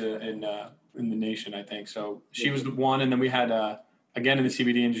distributors in the nation, I think. So she was the one, and then we had again in the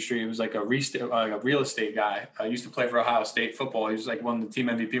CBD industry. It was like a real estate guy. I used to play for Ohio State football. He was won the team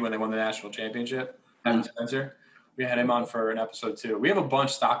MVP when they won the national championship. Evan Spencer. We had him on for an episode too. We have a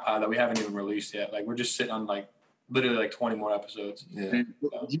bunch stockpile that we haven't even released yet. We're just sitting on literally 20 more episodes. Yeah.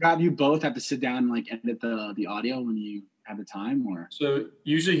 You both have to sit down and edit the audio when you have the time, or? So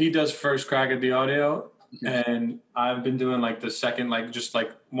usually he does first crack at the audio, and I've been doing the second, just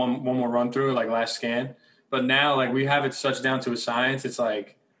one more run through, last scan. But now we have it such down to a science. It's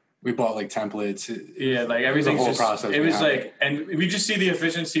we bought templates. Yeah, everything's whole just process. It was and we just see the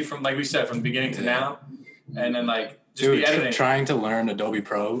efficiency from we said from the beginning to now, and then Dude, the editing. Trying to learn Adobe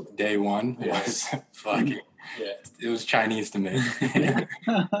Pro day one was fucking. Yeah, it was Chinese to me. It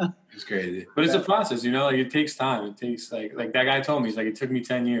was crazy. But it's a process, it takes time. It takes that guy told me, he's it took me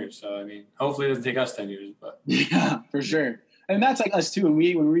 10 years. So hopefully it doesn't take us 10 years, but yeah, for sure. And that's us too. When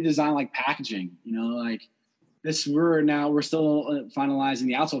we redesign packaging, we're still finalizing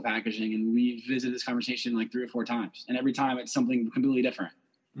the outsole packaging, and we visited this conversation 3 or 4 times, and every time it's something completely different.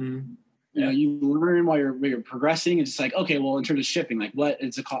 Mm-hmm. You learn while you're progressing. It's just okay, well, in terms of shipping, what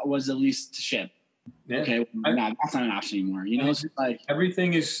is the least to ship? Yeah. Okay, that's not an option anymore. It's just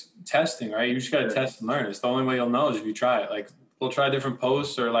everything is testing, right? You just got to test and learn. It's the only way you'll know is if you try it. We'll try different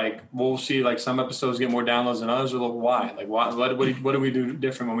posts, or we'll see some episodes get more downloads than others. Or why? What do we do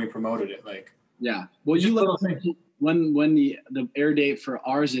different when we promoted it? Yeah. Well, you look when the air date for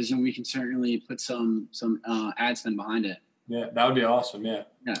ours is, and we can certainly put some ad spend behind it. Yeah, that would be awesome. Yeah.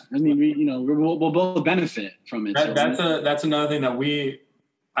 Yeah. We'll both benefit from it. That's another thing that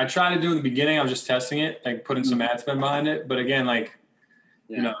I try to do in the beginning. I was just testing it, putting some ad spend behind it. But again,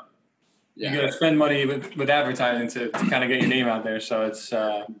 you got to spend money with advertising to kind of get your name out there. So it's,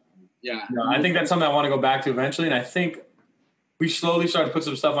 I think that's something I want to go back to eventually. And I think we slowly started to put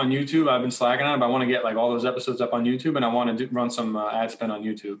some stuff on YouTube. I've been slacking on it, but I want to get all those episodes up on YouTube, and I want to run some ad spend on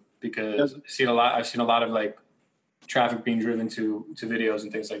YouTube because I've seen a lot of traffic being driven to videos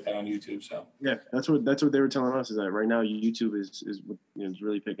and things like that on YouTube. So yeah, that's what they were telling us, is that right now YouTube is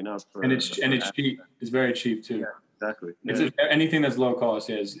really picking up and it's cheap. It's very cheap too. Yeah, exactly. It's anything that's low cost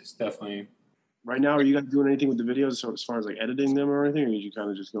is definitely Right now, are you guys doing anything with the videos so as far as like editing them or anything, or are you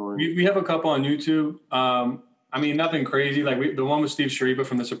kind of just going? We have a couple on YouTube. I mean, nothing crazy. Like the one with Steve Sharipa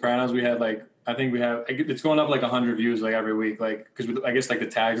from The Sopranos, we had like, I think it's going up like 100 views like every week. Like, because I guess like the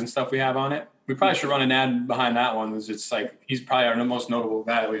tags and stuff we have on it. We probably should run an ad behind that one. It's like, he's probably our most notable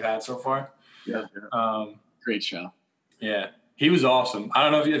guy that we've had so far. Yeah. Great show. Yeah. He was awesome. I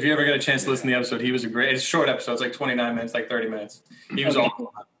don't know if you ever get a chance to listen to the episode. He was it's a short episode. It's like 29 minutes, like 30 minutes. He was awesome.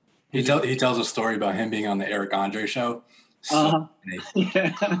 He tells a story about him being on the Eric Andre show. Yeah.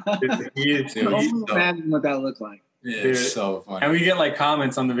 Imagine what that looked like. Yeah, it's so funny. And we get like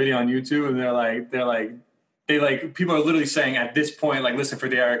comments on the video on YouTube, and people are literally saying at this point, like, listen for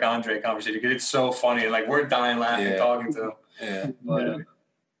the Eric Andre conversation because it's so funny. And like we're dying laughing talking to him. Yeah. But,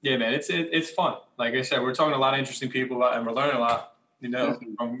 yeah, man, it's fun. Like I said, we're talking to a lot of interesting people, and we're learning a lot,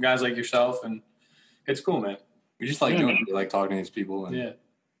 from guys like yourself, and it's cool, man. We just like doing it. We like talking to these people, and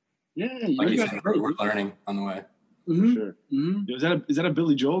like you said, we're learning on the way. Mm-hmm. Sure. Mm-hmm. Is that a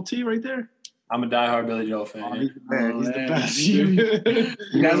Billy Joel tee right there? I'm a diehard Billy Joel fan. Oh, he's the man. He's the best.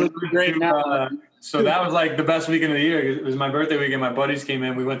 You guys look great now. So that was like the best weekend of the year. It was my birthday weekend. My buddies came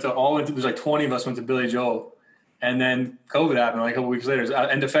in. We went to it was like 20 of us went to Billy Joel. And then COVID happened like a couple weeks later. It was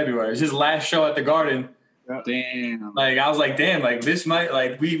end of February. It was his last show at the Garden. Damn. Like, I was like, damn, like this might,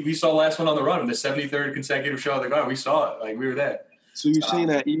 like we saw the last one on the run, the 73rd consecutive show at the Garden. We saw it. Like we were there. So you're saying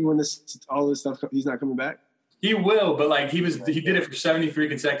that even when all this stuff, he's not coming back? He will, but like he did it for 73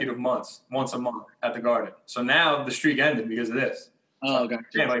 consecutive months, once a month at the Garden. So now the streak ended because of this. Oh, gotcha.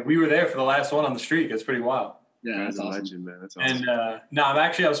 Yeah, like we were there for the last one on the streak. It's pretty wild. Yeah, that's awesome. Legend, man. That's awesome. And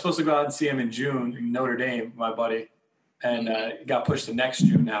I was supposed to go out and see him in June in Notre Dame, my buddy, and it got pushed to next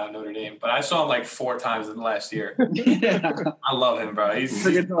June now in Notre Dame. But I saw him like 4 times in the last year. I love him, bro. He's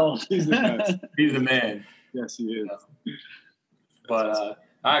the best. He's the man. Yes, he is. But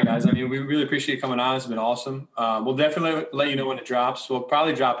all right, guys. I mean, we really appreciate you coming on. It's been awesome. We'll definitely let you know when it drops. We'll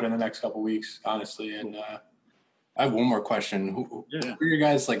probably drop it in the next couple weeks, honestly. And I have one more question. Who were your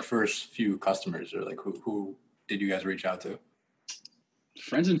guys' like first few customers, or like who did you guys reach out to?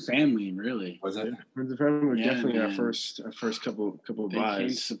 Friends and family, really. Was it? Friends and family were definitely our first couple of they buys. came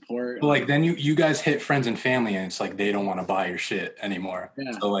to support. But like then you guys hit friends and family, and it's like they don't want to buy your shit anymore.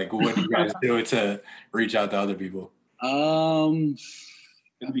 Yeah. So like, what do you guys do to reach out to other people? In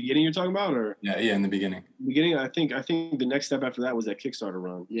the beginning, you're talking about, or Yeah, in the beginning. I think the next step after that was that Kickstarter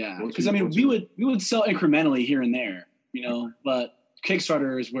run. Yeah, because I mean, we would sell incrementally here and there, but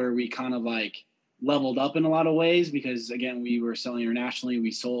Kickstarter is where we kind of like leveled up in a lot of ways because again, we were selling internationally.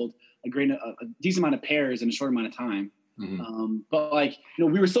 We sold a decent amount of pairs in a short amount of time. Mm-hmm. But like,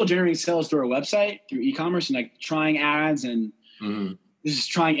 we were still generating sales through our website, through e-commerce, and like trying ads and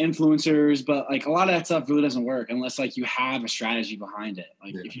just trying influencers. But like a lot of that stuff really doesn't work unless like you have a strategy behind it.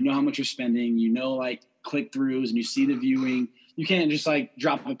 Like if you know how much you're spending, like click throughs and you see the viewing, you can't just like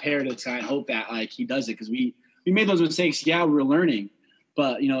drop a pair to this guy and hope that like he does it. Cause we made those mistakes. Yeah, we were learning,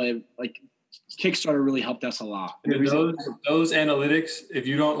 but Kickstarter really helped us a lot. Those analytics, if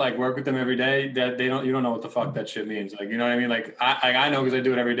you don't like work with them every day, you don't know what the fuck that shit means. Like, you know what I mean? Like I know because I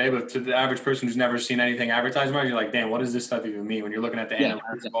do it every day, but to the average person who's never seen anything advertised, you're like, damn, what does this stuff even mean? When you're looking at the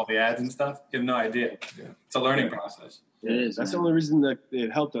analytics of all the ads and stuff, you have no idea. Yeah. It's a learning process. It is. That's the only reason that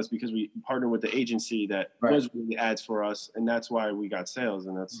it helped us because we partnered with the agency that was doing the ads for us, and that's why we got sales.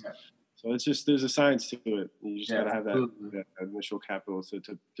 And that's so it's just there's a science to it. You just got to have that initial capital to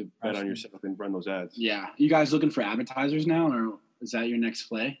bet on yourself and run those ads. Yeah. You guys looking for advertisers now, or is that your next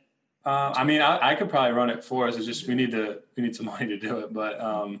play? I mean, I could probably run it for us. It's just we need some money to do it. But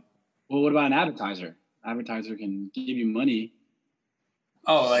well, what about an advertiser? Advertiser can give you money.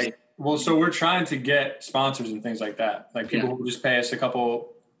 Oh, so we're trying to get sponsors and things like that. Like people who just pay us a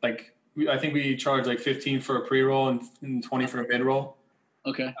couple. Like I think we charge like $15 for a pre-roll and $20 for a mid-roll.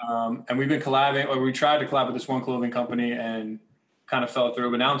 Okay. And we've been collabing, or we tried to collab with this one clothing company and kind of fell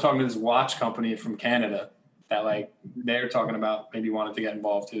through. But now I'm talking to this watch company from Canada that like they're talking about maybe wanted to get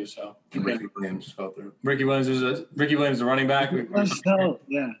involved too. So Ricky Williams fell through. Ricky Williams, the running back. We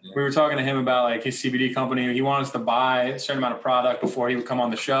were talking to him about like his CBD company. He wanted us to buy a certain amount of product before he would come on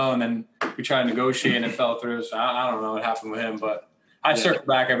the show, and then we tried to negotiate and it fell through. So I don't know what happened with him, but I circle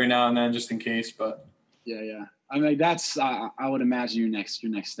back every now and then just in case. But yeah. I mean, that's I would imagine your next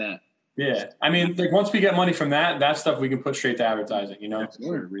step. Yeah, I mean, like once we get money from that stuff we can put straight to advertising,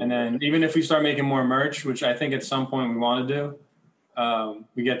 And then even if we start making more merch, which I think at some point we want to do,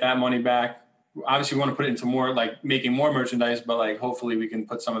 we get that money back. Obviously, we want to put it into more like making more merchandise, but like hopefully we can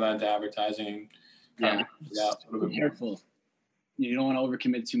put some of that into advertising. And Be careful. You don't want to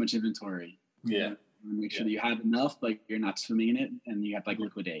overcommit too much inventory. Yeah, make sure that you have enough, but you're not swimming in it, and you have to like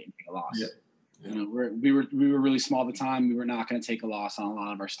liquidate and take a loss. Yeah. You know, we were really small at the time. We were not going to take a loss on a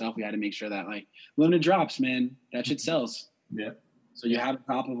lot of our stuff. We had to make sure that like limited drops, man, that shit sells. Yeah. So you have a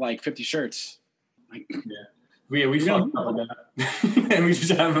top of like 50 shirts. Like, we fucked up with that. And we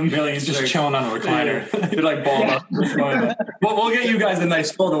just have a million Just shirts. chilling on a recliner. They're like balled up. We'll get you guys the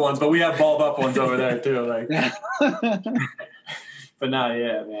nice folder ones, but we have balled up ones over there too. Like, but nah,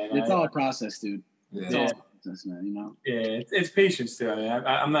 yeah, man. It's all a process, dude. It's all Yeah. a process, man. You know. Yeah, it's patience too. I mean,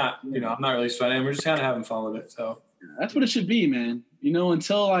 I'm not, I'm not really sweating. We're just kind of having fun with it. So That's what it should be, man. You know,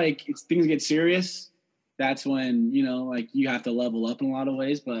 until like things get serious, that's when, you know, like you have to level up in a lot of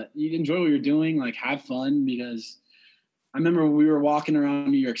ways, but you enjoy what you're doing, like have fun, because I remember we were walking around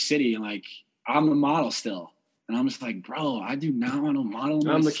New York City and like I'm a model still. And I'm just like, bro, I do not want to model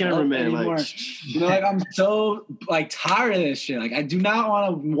I'm the cameraman anymore. like You know, like I'm so like tired of this shit. Like I do not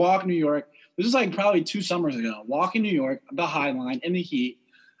want to walk New York. This is like probably 2 summers ago. Walk in New York, the High Line in the heat.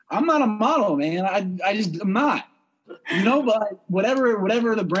 I'm not a model, man. I just I'm not. You know, but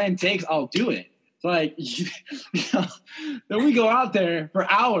whatever the brand takes, I'll do it. So like, you know, then we go out there for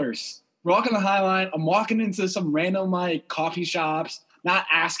hours, walking the High Line. I'm walking into some random like coffee shops, not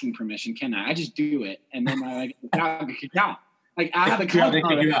asking permission. Can I just do it? And then I like kick out. Like I have a They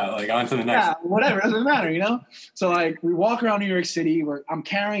kick you out, like on to the next. yeah, whatever, doesn't matter, you know? So like we walk around New York City where I'm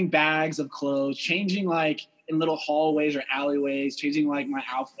carrying bags of clothes, changing like in little hallways or alleyways, changing like my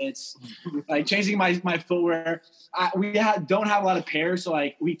outfits, like changing my footwear. Don't have a lot of pairs, so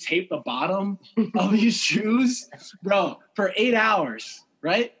like we tape the bottom of these shoes, bro, for 8 hours,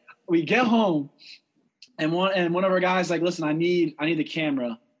 right? We get home and one of our guys like, listen, I need the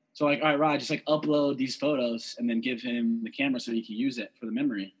camera. So like, all right, Rod, just like upload these photos and then give him the camera so he can use it for the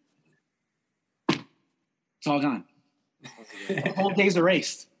memory. It's all gone. The whole day's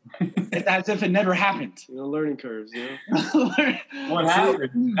erased. It's as if it never happened. learning curves, you know. what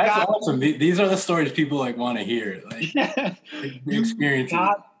happened? That's awesome. These are the stories people like want to hear. Like the experiences.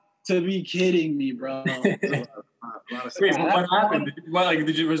 Got to be kidding me, bro. Wait, what happened?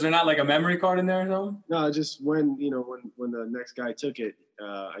 Was there not like a memory card in there or something? No, just when the next guy took it,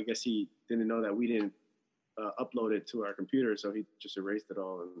 I guess he didn't know that we didn't upload it to our computer, so he just erased it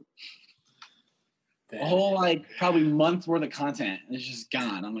all. And A whole like probably month worth of content is just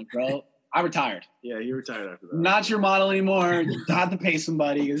gone. I'm like, bro, I retired. yeah, he retired after that. Not your model anymore. You have to pay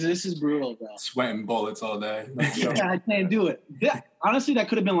somebody because this is brutal, bro. Sweating bullets all day. Yeah, I can't do it. Yeah, honestly, that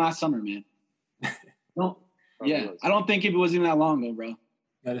could have been last summer, man. I don't think it was even that long ago, bro.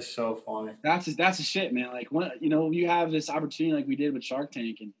 That is so funny. That's a shit, man. Like when you have this opportunity like we did with Shark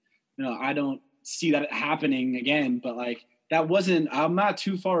Tank, and I don't see that happening again. But like I'm not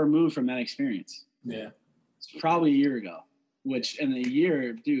too far removed from that experience. Yeah, it's probably a year ago. Which in a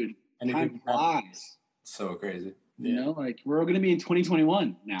year, dude, time flies. So crazy. You know, like we're going to be in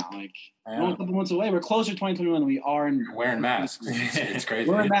 2021 now. Like we're a couple months away. We're closer to 2021 than we are in wearing masks. It's crazy.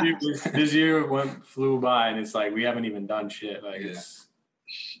 Wearing masks. This year flew by, and it's like we haven't even done shit. Like it's.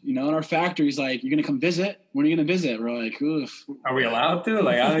 In our factory's like, you're going to come visit? When are you going to visit? We're like, oof. Are we allowed to?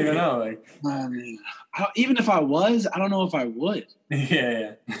 Like, I don't even know. Like, even if I was, I don't know if I would.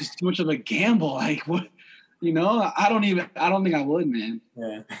 Yeah. It's too much of a gamble. Like, what? I don't think I would, man.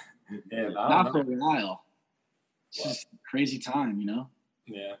 Yeah. Not for a while. It's just a crazy time,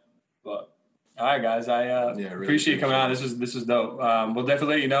 Yeah. But all right, guys. I really appreciate you coming on. This is dope. We'll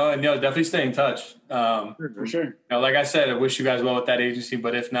definitely let you know, and definitely stay in touch. For sure. Like I said, I wish you guys well with that agency,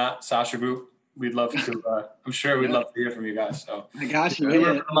 but if not, Sasha Group, we'd love to. I'm sure we'd love to hear from you guys. So I got you. We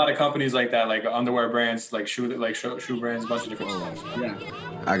work with a lot of companies like that, like underwear brands, like shoe brands, a bunch of different stuff. So. Yeah.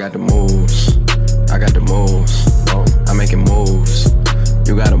 I got the moves. I'm making moves.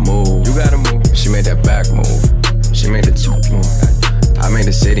 You gotta move. She made that back move. She made the move. I made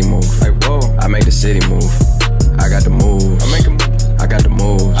the city move. Like, whoa. I made the city move. I got the moves. I got the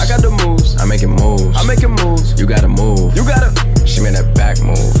moves. I'm making moves. You gotta move. She made that back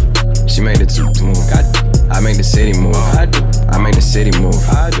move. She made the move. I made the city move. I made the city move.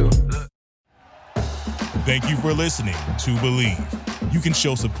 I do. Thank you for listening to Believe. You can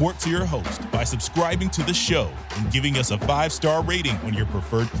show support to your host by subscribing to the show and giving us a 5-star rating on your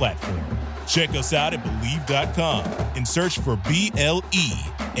preferred platform. Check us out at Believe.com and search for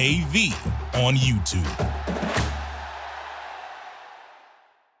BLEAV on YouTube.